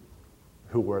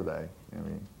 Who were they?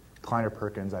 Kleiner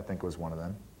Perkins, I think, was one of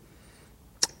them.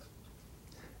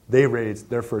 They raised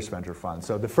their first venture fund.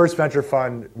 So the first venture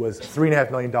fund was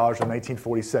 $3.5 million in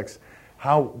 1946.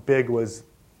 How big was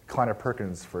Kleiner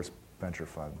Perkins' first venture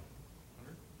fund?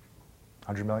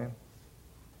 100 million?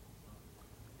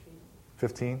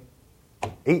 15?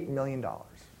 $8 million.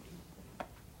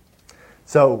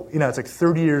 So, it's like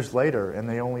 30 years later, and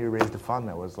they only raised a fund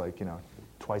that was like,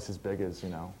 twice as big as,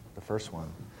 the first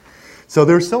one. So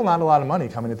there's still not a lot of money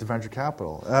coming into venture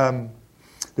capital.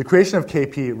 The creation of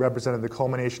KP represented the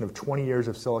culmination of 20 years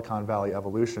of Silicon Valley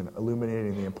evolution,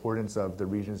 illuminating the importance of the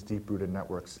region's deep-rooted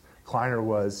networks.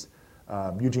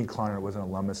 Eugene Kleiner was an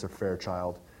alumnus of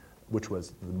Fairchild, which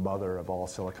was the mother of all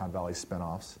Silicon Valley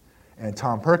spinoffs. And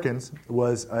Tom Perkins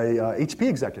was a HP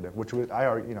executive, which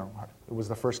was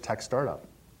the first tech startup.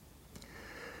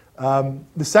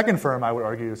 The second firm, I would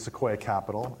argue, is Sequoia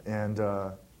Capital, and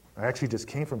I actually just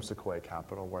came from Sequoia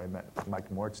Capital, where I met Mike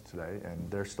Moritz today,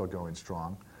 and they're still going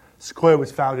strong. Sequoia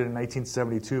was founded in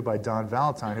 1972 by Don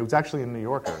Valentine, who was actually a New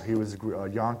Yorker. He was a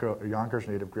Yonkers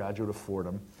native, graduate of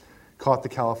Fordham, caught the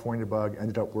California bug,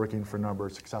 ended up working for a number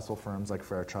of successful firms like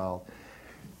Fairchild.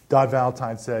 Don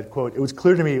Valentine said, quote, "It was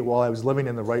clear to me while I was living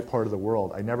in the right part of the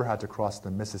world, I never had to cross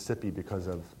the Mississippi because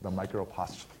of the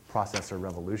microprocessor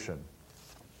revolution."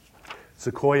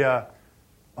 Sequoia,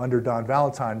 under Don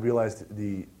Valentine, realized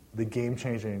the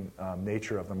game-changing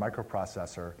nature of the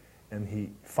microprocessor, and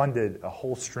he funded a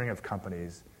whole string of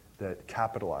companies that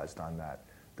capitalized on that.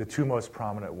 The two most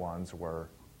prominent ones were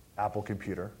Apple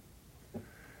Computer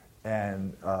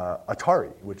and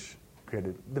Atari, which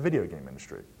created the video game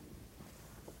industry.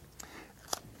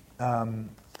 And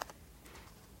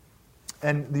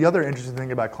the other interesting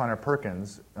thing about Kleiner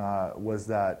Perkins was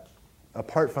that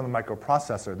apart from the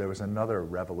microprocessor, there was another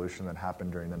revolution that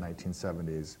happened during the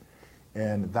 1970s,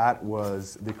 and that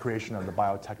was the creation of the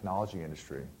biotechnology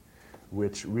industry,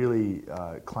 which really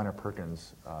Kleiner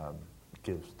Perkins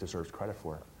deserves credit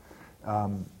for.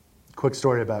 Quick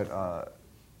story about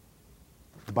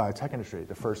the biotech industry.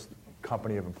 The first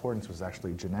company of importance was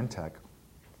actually Genentech.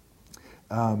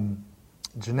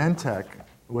 Genentech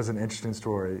was an interesting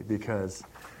story because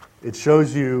it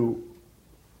shows you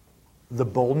the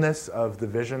boldness of the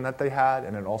vision that they had,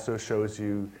 and it also shows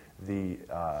you the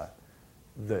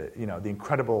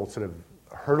incredible sort of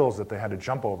hurdles that they had to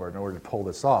jump over in order to pull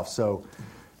this off. So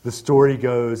the story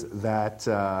goes that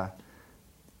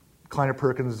Kleiner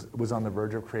Perkins was on the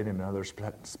verge of creating another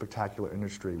spectacular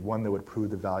industry, one that would prove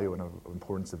the value and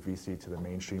importance of VC to the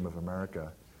mainstream of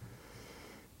America.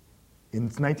 In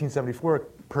 1974,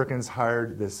 Perkins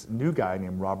hired this new guy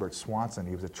named Robert Swanson.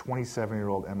 He was a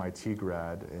 27-year-old MIT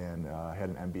grad and had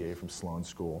an MBA from Sloan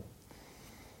School.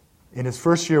 In his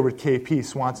first year with KP,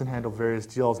 Swanson handled various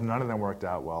deals. None of them worked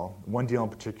out well. One deal in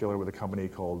particular with a company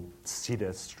called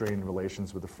Cetus strained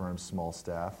relations with the firm's small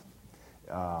staff.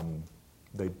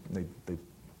 They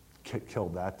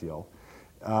killed that deal.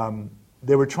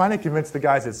 They were trying to convince the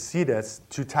guys at Cetus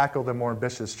to tackle the more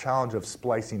ambitious challenge of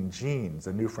splicing genes,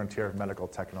 a new frontier of medical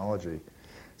technology.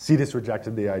 Cetus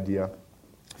rejected the idea,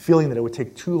 feeling that it would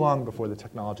take too long before the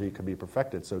technology could be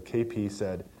perfected. So KP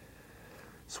said,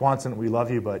 "Swanson, we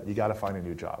love you, but you got to find a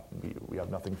new job. We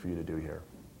have nothing for you to do here."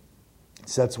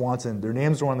 Said Swanson, their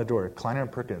names were on the door, Kleiner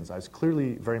and Perkins. I was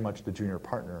clearly very much the junior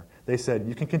partner. They said,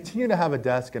 you can continue to have a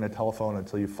desk and a telephone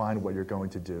until you find what you're going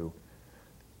to do.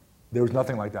 There was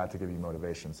nothing like that to give you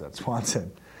motivation, said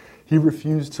Swanson. He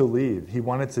refused to leave. He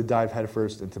wanted to dive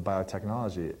headfirst into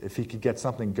biotechnology. If he could get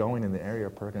something going in the area,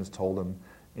 Perkins told him,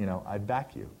 I'd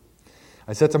back you.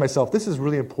 I said to myself, this is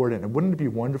really important, and wouldn't it be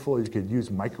wonderful if you could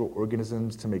use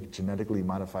microorganisms to make genetically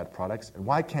modified products? And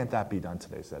why can't that be done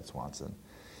today, said Swanson.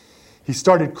 He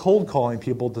started cold calling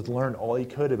people to learn all he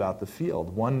could about the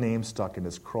field. One name stuck in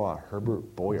his craw,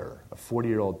 Herbert Boyer, a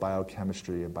 40-year-old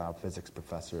biochemistry and biophysics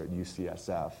professor at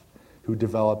UCSF, who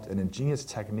developed an ingenious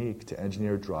technique to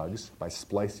engineer drugs by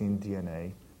splicing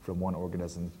DNA from one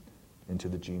organism into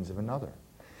the genes of another.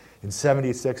 In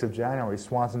 76 of January,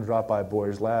 Swanson dropped by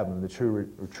Boyer's lab, and the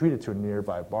two retreated to a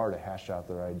nearby bar to hash out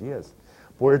their ideas.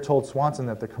 Boyer told Swanson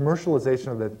that the commercialization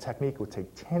of the technique would take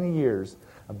 10 years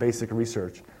of basic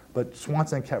research, but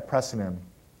Swanson kept pressing him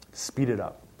to speed it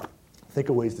up. Think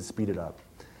of ways to speed it up.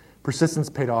 Persistence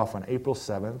paid off on April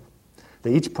 7th.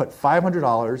 They each put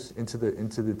 $500 into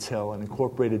the till and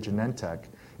incorporated Genentech.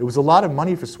 It was a lot of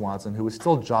money for Swanson, who was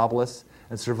still jobless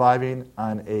and surviving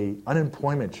on an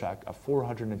unemployment check of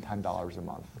 $410 a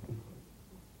month.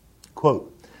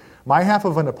 Quote, my half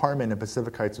of an apartment in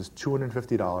Pacific Heights was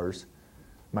 $250.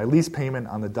 My lease payment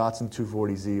on the Datsun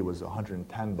 240Z was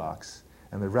 $110,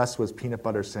 and the rest was peanut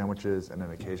butter sandwiches and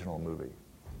an occasional movie.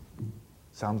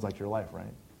 Sounds like your life,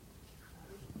 right?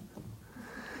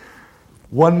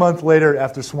 1 month later,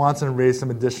 after Swanson raised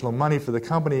some additional money for the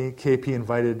company, KP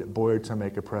invited Boyer to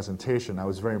make a presentation. I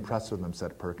was very impressed with him,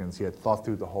 said Perkins. He had thought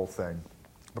through the whole thing.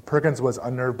 But Perkins was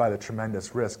unnerved by the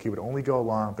tremendous risk. He would only go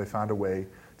along if they found a way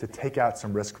to take out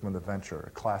some risk from the venture,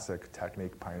 a classic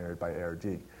technique pioneered by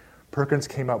ARD. Perkins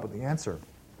came up with the answer.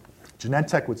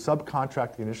 Genentech would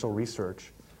subcontract the initial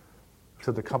research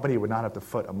so the company would not have to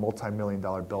foot a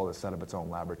multi-million-dollar bill to set up its own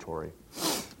laboratory.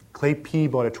 Clay P.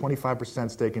 bought a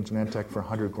 25% stake in Genentech for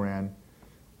 $100,000.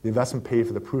 The investment paid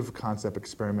for the proof-of-concept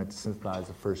experiment to synthesize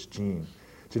the first gene.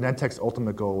 Genentech's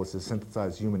ultimate goal was to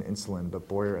synthesize human insulin, but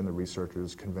Boyer and the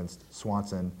researchers convinced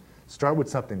Swanson, start with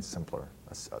something simpler,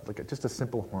 just a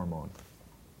simple hormone.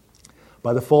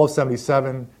 By the fall of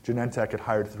 '77, Genentech had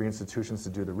hired 3 institutions to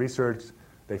do the research.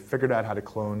 They figured out how to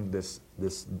clone this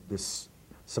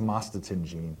somatostatin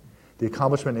gene. The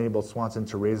accomplishment enabled Swanson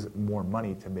to raise more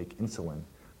money to make insulin.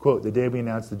 Quote, the day we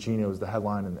announced the gene, it was the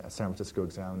headline in the San Francisco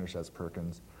Examiner, says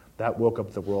Perkins. That woke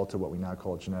up the world to what we now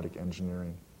call genetic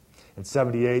engineering. In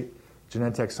 '78,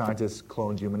 Genentech scientists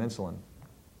cloned human insulin.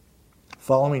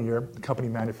 Following year, the company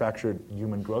manufactured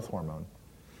human growth hormone.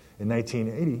 In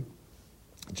 1980,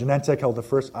 Genentech held the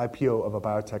first IPO of a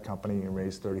biotech company and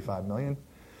raised $35 million.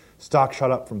 Stock shot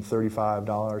up from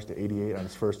 $35 to $88 on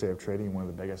its first day of trading, one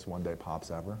of the biggest one-day pops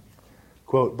ever.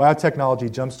 Quote, biotechnology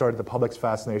jump-started the public's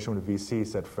fascination with VC,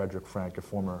 said Frederick Frank, a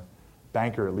former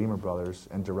banker at Lehman Brothers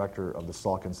and director of the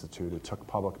Salk Institute, who took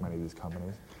public many of these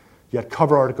companies. Yet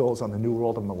cover articles on the new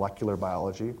world of molecular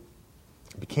biology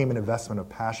became an investment of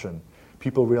passion.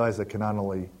 People realized it could not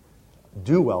only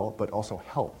do well, but also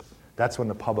help. That's when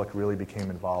the public really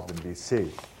became involved in VC.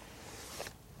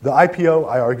 The IPO,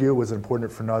 I argue, was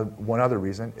important for one other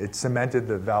reason. It cemented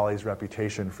the Valley's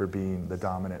reputation for being the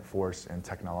dominant force in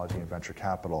technology and venture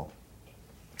capital.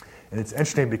 And it's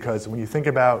interesting because when you think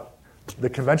about the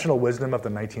conventional wisdom of the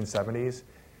 1970s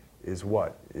is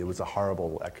what? It was a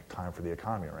horrible time for the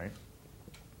economy, right?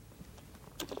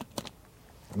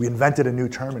 We invented a new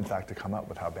term, in fact, to come up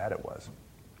with how bad it was.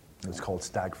 It was called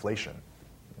stagflation.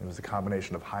 It was a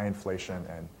combination of high inflation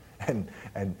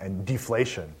and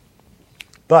deflation.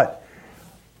 But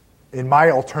in my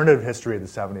alternative history of the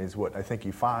 70s, what I think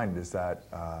you find is that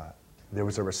there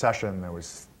was a recession, there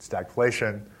was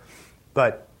stagflation,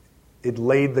 but it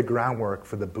laid the groundwork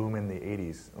for the boom in the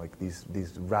 80s, like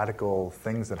these radical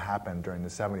things that happened during the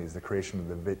 70s, the creation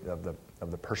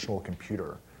of the personal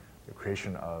computer, the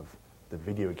creation of the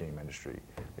video game industry,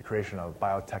 the creation of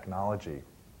biotechnology.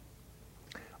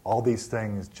 All these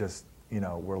things just,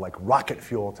 were like rocket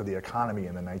fuel to the economy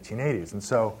in the 1980s. And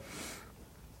so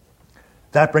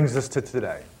that brings us to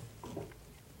today.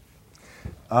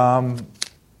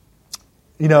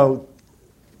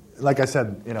 Like I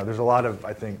said, there's a lot of,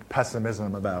 I think,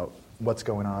 pessimism about what's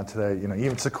going on today.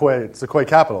 Even Sequoia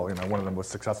Capital, one of the most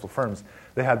successful firms,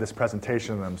 they had this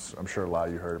presentation that I'm sure a lot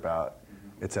of you heard about.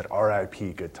 It said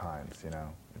RIP good times,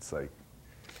 It's like,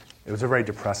 it was a very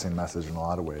depressing message in a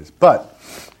lot of ways. But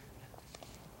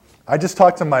I just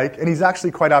talked to Mike, and he's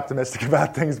actually quite optimistic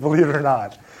about things, believe it or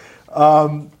not.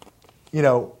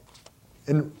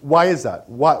 And why is that?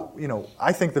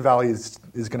 I think the Valley is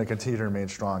going to continue to remain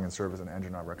strong and serve as an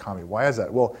engine of our economy. Why is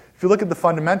that? Well, if you look at the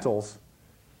fundamentals,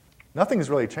 nothing has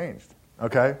really changed,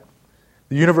 okay?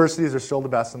 The universities are still the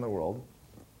best in the world.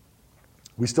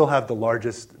 We still have the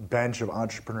largest bench of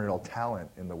entrepreneurial talent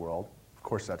in the world. Of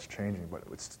course, that's changing, but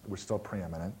we're still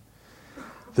preeminent.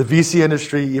 The VC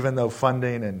industry, even though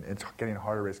funding and it's getting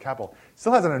harder to raise capital,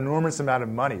 still has an enormous amount of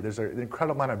money. There's an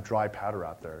incredible amount of dry powder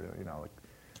out there, like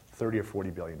 $30 or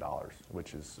 $40 billion,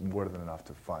 which is more than enough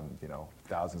to fund,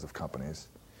 thousands of companies.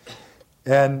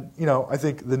 And, I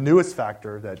think the newest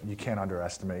factor that you can't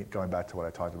underestimate, going back to what I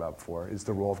talked about before, is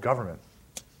the role of government.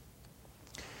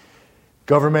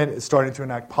 Government is starting to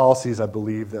enact policies, I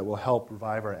believe, that will help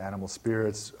revive our animal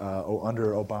spirits.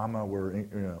 Under Obama, we're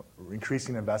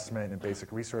increasing investment in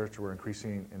basic research. We're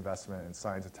increasing investment in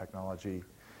science and technology,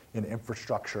 in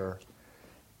infrastructure.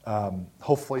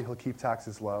 Hopefully, he'll keep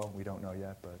taxes low. We don't know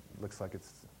yet, but it looks like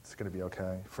it's going to be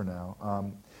okay for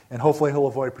now. And hopefully, he'll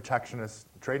avoid protectionist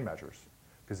trade measures,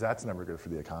 because that's never good for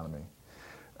the economy.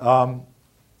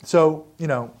 So,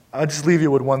 I'll just leave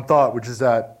you with one thought, which is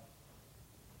that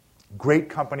great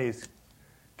companies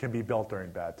can be built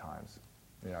during bad times.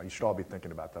 You should all be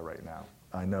thinking about that right now.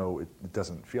 I know it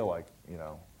doesn't feel like,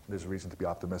 there's a reason to be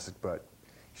optimistic, but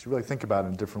you should really think about it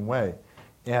in a different way.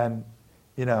 And,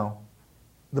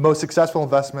 the most successful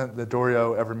investment that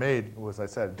Doriot ever made was,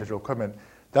 as I said, digital equipment.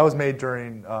 That was made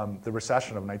during the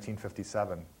recession of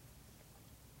 1957.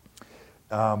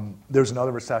 There was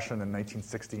another recession in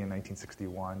 1960 and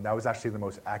 1961. That was actually the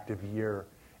most active year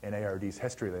in ARD's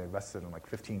history. They invested in like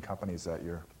 15 companies that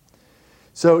year.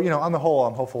 So, on the whole,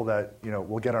 I'm hopeful that,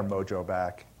 we'll get our mojo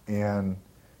back. And,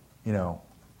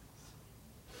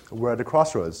 we're at a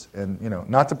crossroads. And,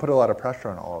 not to put a lot of pressure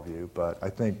on all of you, but I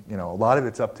think, a lot of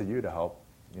it's up to you to help,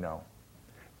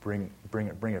 bring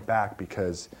it back,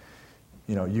 because,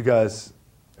 you guys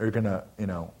are going to,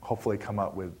 hopefully come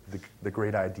up with the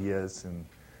great ideas and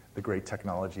the great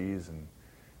technologies, and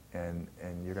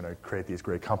you're going to create these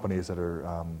great companies that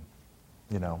are,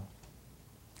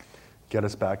 get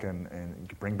us back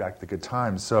and bring back the good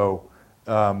times. So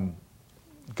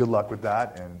good luck with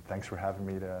that, and thanks for having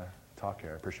me to talk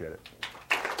here. I appreciate it.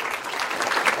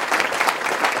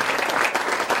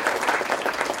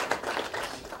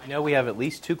 I know we have at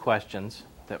least 2 questions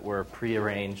that were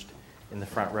prearranged in the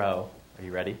front row. Are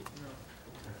you ready?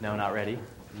 No, not ready?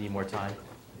 You need more time?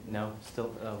 No?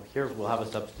 Still? Oh, here, we'll have a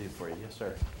substitute for you. Yes,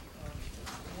 sir.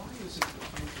 Why is it the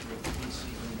future of VC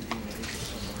going to be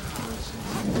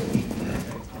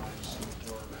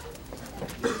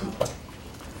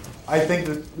I think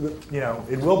that,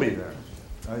 it will be there.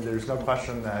 There's no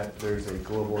question that there's a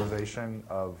globalization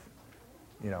of,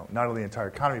 not only the entire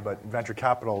economy, but venture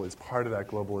capital is part of that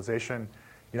globalization.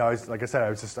 Like I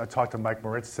said, I talked to Mike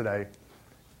Moritz today.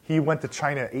 He went to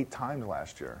China 8 times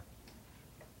last year.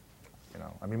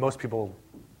 Most people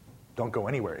don't go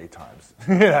anywhere 8 times.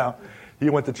 He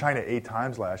went to China 8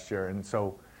 times last year, and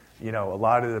so, a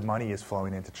lot of the money is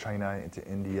flowing into China, into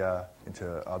India,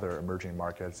 into other emerging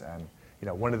markets. And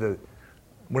one of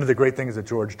the great things that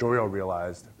George Doriot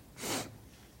realized,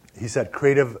 he said,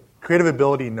 creative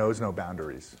ability knows no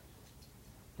boundaries,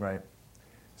 right?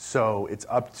 So it's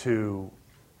up to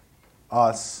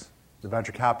us, the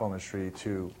venture capital industry,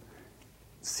 to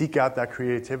seek out that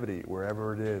creativity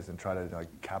wherever it is and try to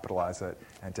capitalize it,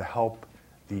 and to help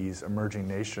these emerging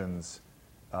nations,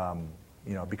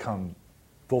 become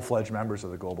full-fledged members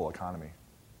of the global economy.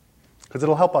 Because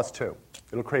it'll help us too.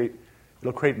 It'll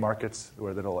create markets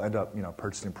where that'll end up,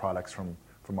 purchasing products from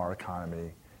our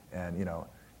economy, and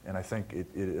and I think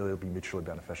it'll be mutually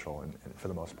beneficial for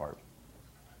the most part.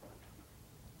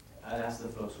 I'd ask the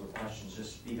folks with questions,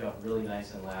 just speak up really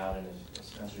nice and loud, and if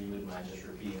Spencer, you wouldn't mind just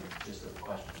repeating just the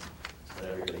question so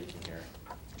that everybody can hear.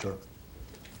 Sure.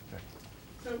 Okay.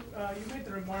 So you made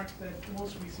the remark that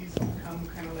most VCs become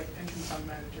kind of like pension fund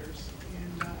managers,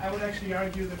 and I would actually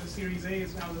argue that the Series A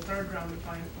is now the 3rd round of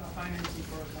financing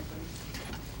for a company.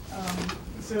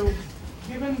 So,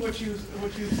 given what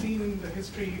you've seen in the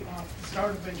history of the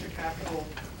start of venture capital,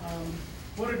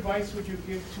 what advice would you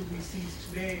give to VCs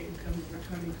today in terms of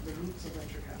returning to the roots of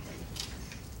venture capital?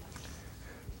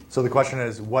 So the question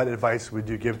is, what advice would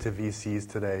you give to VCs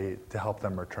today to help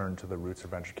them return to the roots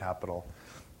of venture capital?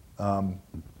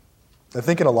 I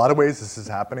think in a lot of ways this is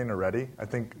happening already. I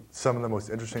think some of the most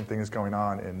interesting things going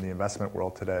on in the investment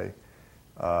world today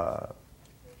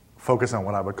focus on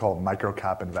what I would call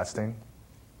micro-cap investing.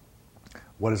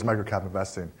 What is micro-cap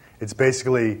investing? It's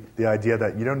basically the idea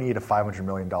that you don't need a $500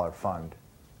 million fund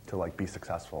to be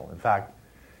successful. In fact,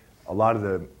 a lot of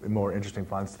the more interesting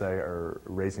funds today are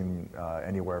raising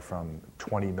anywhere from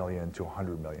 20 million to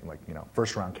 100 million. Like,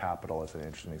 first round capital is an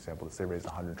interesting example. Let's say raised a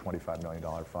 $125 million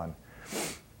fund.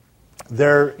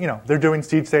 They're doing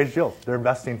seed stage deals. They're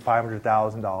investing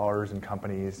 $500,000 in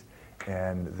companies,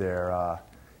 and they're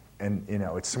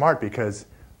it's smart because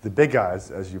the big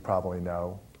guys, as you probably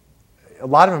know, a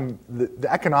lot of them, the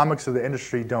economics of the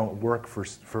industry don't work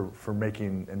for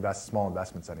making small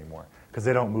investments anymore because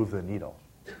they don't move the needle.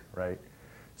 Right?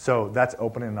 So that's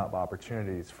opening up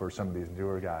opportunities for some of these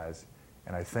newer guys.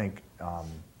 And I think,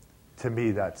 to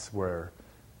me, that's where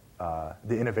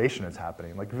the innovation is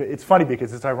happening. Like, it's funny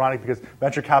because it's ironic because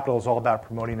venture capital is all about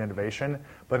promoting innovation.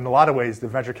 But in a lot of ways, the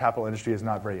venture capital industry is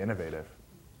not very innovative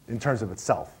in terms of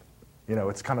itself.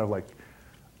 It's kind of like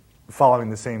following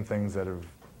the same things that have,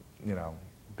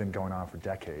 been going on for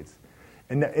decades.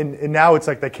 And now it's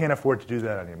like they can't afford to do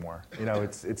that anymore.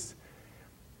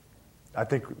 I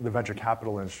think the venture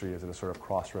capital industry is at a sort of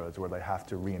crossroads where they have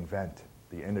to reinvent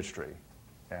the industry.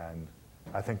 And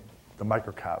I think the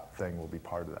microcap thing will be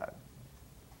part of that.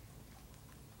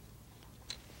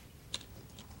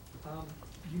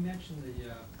 You mentioned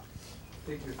the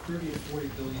figure $30 or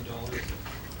 $40 billion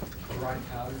of dry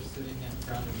powder sitting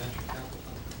around a venture capital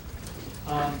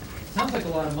fund. Sounds like a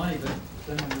lot of money, but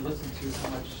then when you listen to how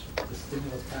much the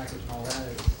stimulus package and all that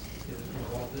is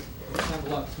involved, it sounds a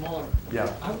lot smaller.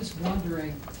 Yeah. I was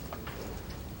wondering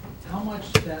how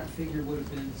much that figure would have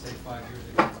been, say, 5 years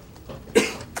ago.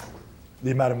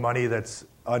 The amount of money that's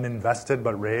uninvested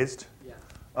but raised?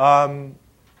 Yeah.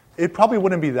 It probably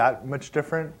wouldn't be that much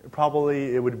different.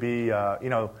 It would be,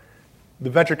 the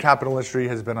venture capital industry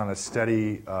has been on a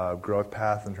steady growth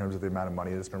path in terms of the amount of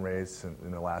money that's been raised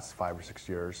in the last 5 or 6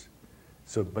 years.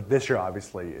 So, but this year,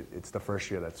 obviously, it's the first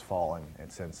year that's fallen, and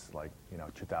since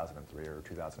 2003 or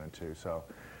 2002. So,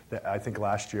 I think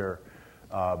last year,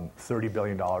 $30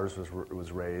 billion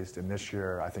was raised, and this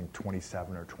year, I think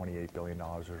 $27 or $28 billion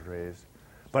was raised.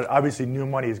 But obviously, new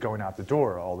money is going out the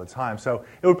door all the time. So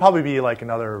it would probably be like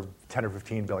another $10 or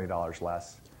 $15 billion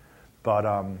less. But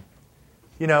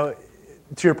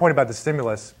to your point about the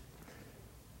stimulus,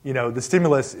 the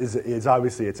stimulus is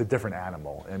obviously it's a different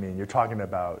animal. I mean, you're talking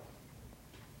about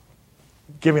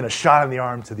giving a shot in the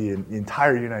arm to the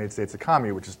entire United States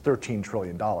economy, which is $13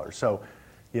 trillion. So,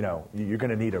 you're going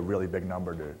to need a really big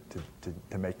number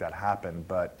to make that happen.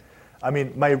 But, I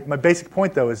mean, my basic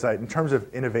point, though, is that in terms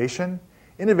of innovation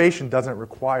doesn't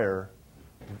require,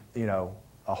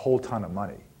 a whole ton of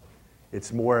money.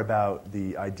 It's more about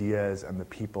the ideas and the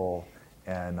people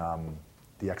and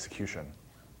the execution.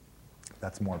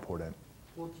 That's more important.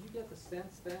 Well, do you get the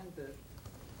sense then that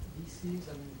VCs,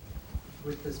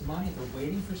 with this money, they're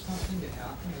waiting for something to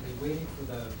happen? Are they waiting for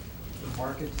the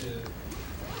market to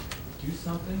do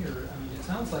something? Or, it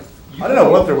sounds like... I don't know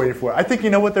what they're waiting for. I think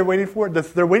you know what they're waiting for?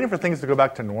 They're waiting for things to go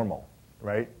back to normal,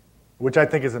 right? Which I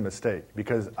think is a mistake,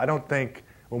 because I don't think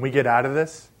when we get out of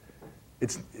this,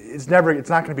 it's not going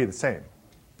to be the same.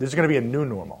 There's going to be a new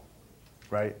normal,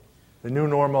 right? The new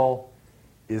normal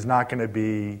is not going to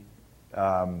be,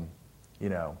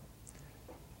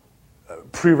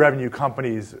 pre-revenue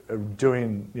companies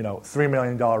doing, $3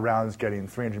 million rounds getting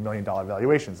 $300 million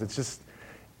valuations. It's just,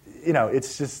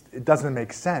 it doesn't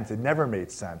make sense. It never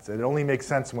made sense. It only makes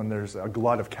sense when there's a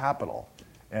glut of capital.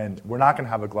 And we're not going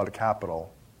to have a glut of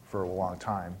capital for a long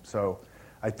time. So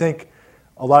I think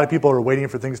a lot of people are waiting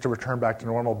for things to return back to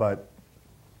normal, but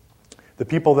the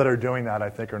people that are doing that, I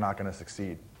think, are not going to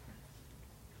succeed.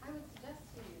 I would suggest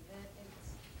to you that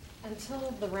it's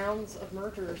until the rounds of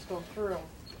mergers go through,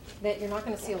 that you're not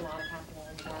going to see a lot of capital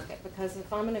in the market. Because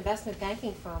if I'm an investment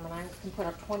banking firm and I can put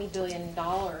up $20 billion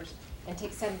and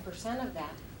take 7% of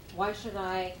that, why should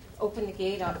I open the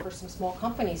gate up for some small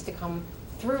companies to come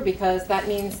through? Because that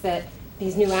means that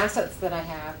these new assets that I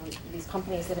have, these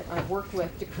companies that I've worked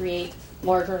with to create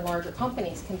larger and larger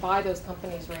companies, can buy those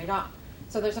companies right up.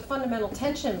 So there's a fundamental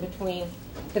tension between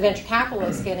the venture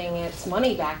capitalist getting its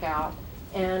money back out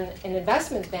and an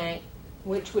investment bank,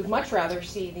 which would much rather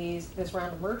see this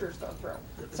round of mergers go through.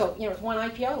 So, it's one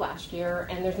IPO last year,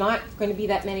 and there's not going to be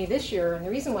that many this year. And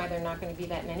the reason why there's not going to be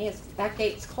that many is that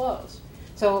gate's closed.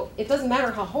 So it doesn't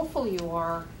matter how hopeful you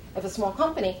are of a small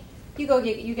company. You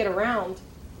get a round,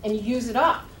 and you use it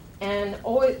up. And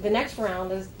always, the next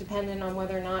round is dependent on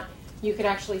whether or not you could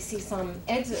actually see some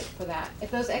exit for that.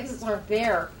 If those exits aren't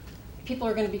there, people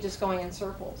are going to be just going in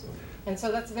circles. And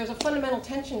so there's a fundamental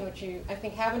tension which you, I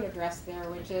think, haven't addressed there,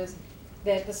 which is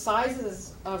that the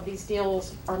sizes of these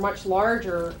deals are much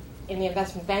larger in the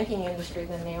investment banking industry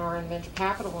than they are in the venture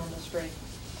capital industry.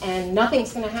 And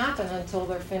nothing's going to happen until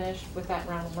they're finished with that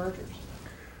round of mergers.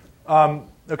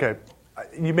 Okay.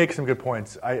 you make some good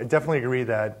points. I definitely agree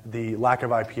that the lack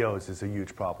of IPOs is a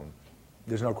huge problem.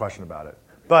 There's no question about it.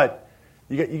 But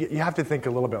you have to think a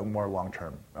little bit more long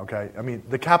term, okay? I mean,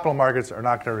 the capital markets are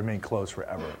not going to remain closed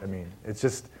forever. I mean, it's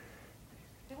just...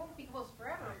 They won't be closed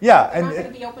forever. Yeah. They're not going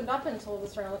to be opened up until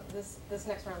this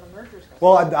next round of mergers goes.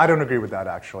 Well, I don't agree with that,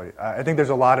 actually. I think there's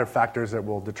a lot of factors that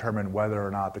will determine whether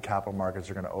or not the capital markets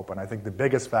are going to open. I think the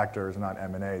biggest factor is not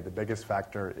M&A. The biggest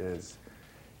factor is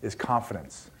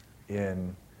confidence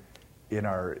in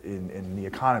the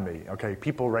economy. Okay,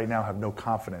 people right now have no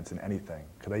confidence in anything.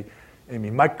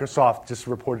 Microsoft just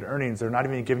reported earnings. They're not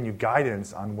even giving you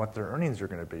guidance on what their earnings are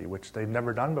going to be, which they've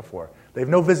never done before. They have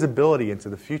no visibility into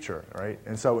the future, right?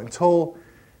 And so until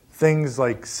things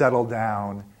like settle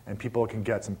down and people can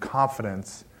get some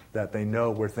confidence that they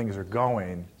know where things are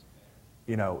going,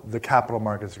 the capital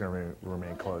markets are going to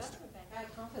remain closed. I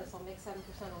have confidence I'll make 7%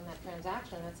 on that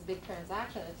transaction. That's a big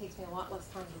transaction. It takes me a lot less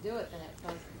time to do it than it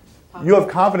does. You have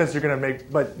confidence you're going to make,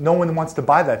 but no one wants to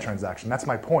buy that transaction. That's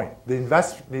my point.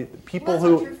 The people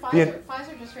well, who...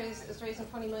 Pfizer just is raising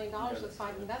 $20 million with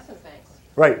 5 investment banks.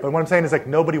 Right, but what I'm saying is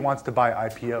nobody wants to buy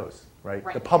IPOs, right?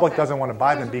 The public doesn't want to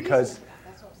buy them because...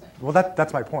 That's what I'm saying. Well,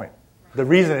 that's my point. The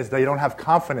reason is they don't have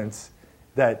confidence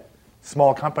that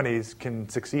small companies can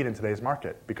succeed in today's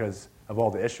market because of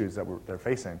all the issues that they're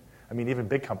facing. I mean, even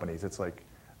big companies, it's like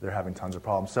they're having tons of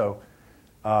problems. So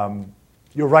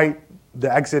you're right, the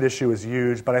exit issue is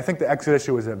huge, but I think the exit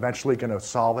issue is eventually going to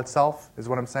solve itself, is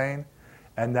what I'm saying,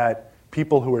 and that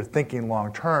people who are thinking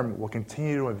long term will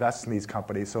continue to invest in these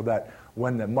companies so that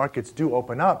when the markets do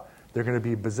open up, they're going to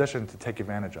be positioned to take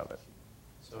advantage of it.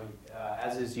 So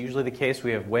as is usually the case,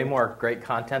 we have way more great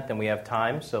content than we have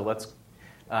time, so let's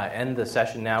end the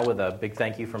session now with a big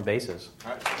thank you from Basis.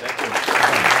 All right, thank you.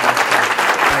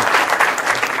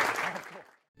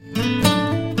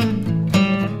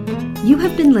 You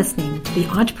have been listening to the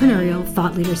Entrepreneurial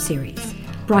Thought Leader Series,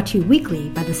 brought to you weekly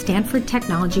by the Stanford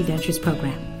Technology Ventures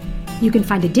Program. You can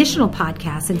find additional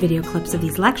podcasts and video clips of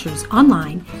these lectures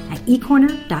online at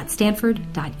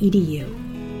ecorner.stanford.edu.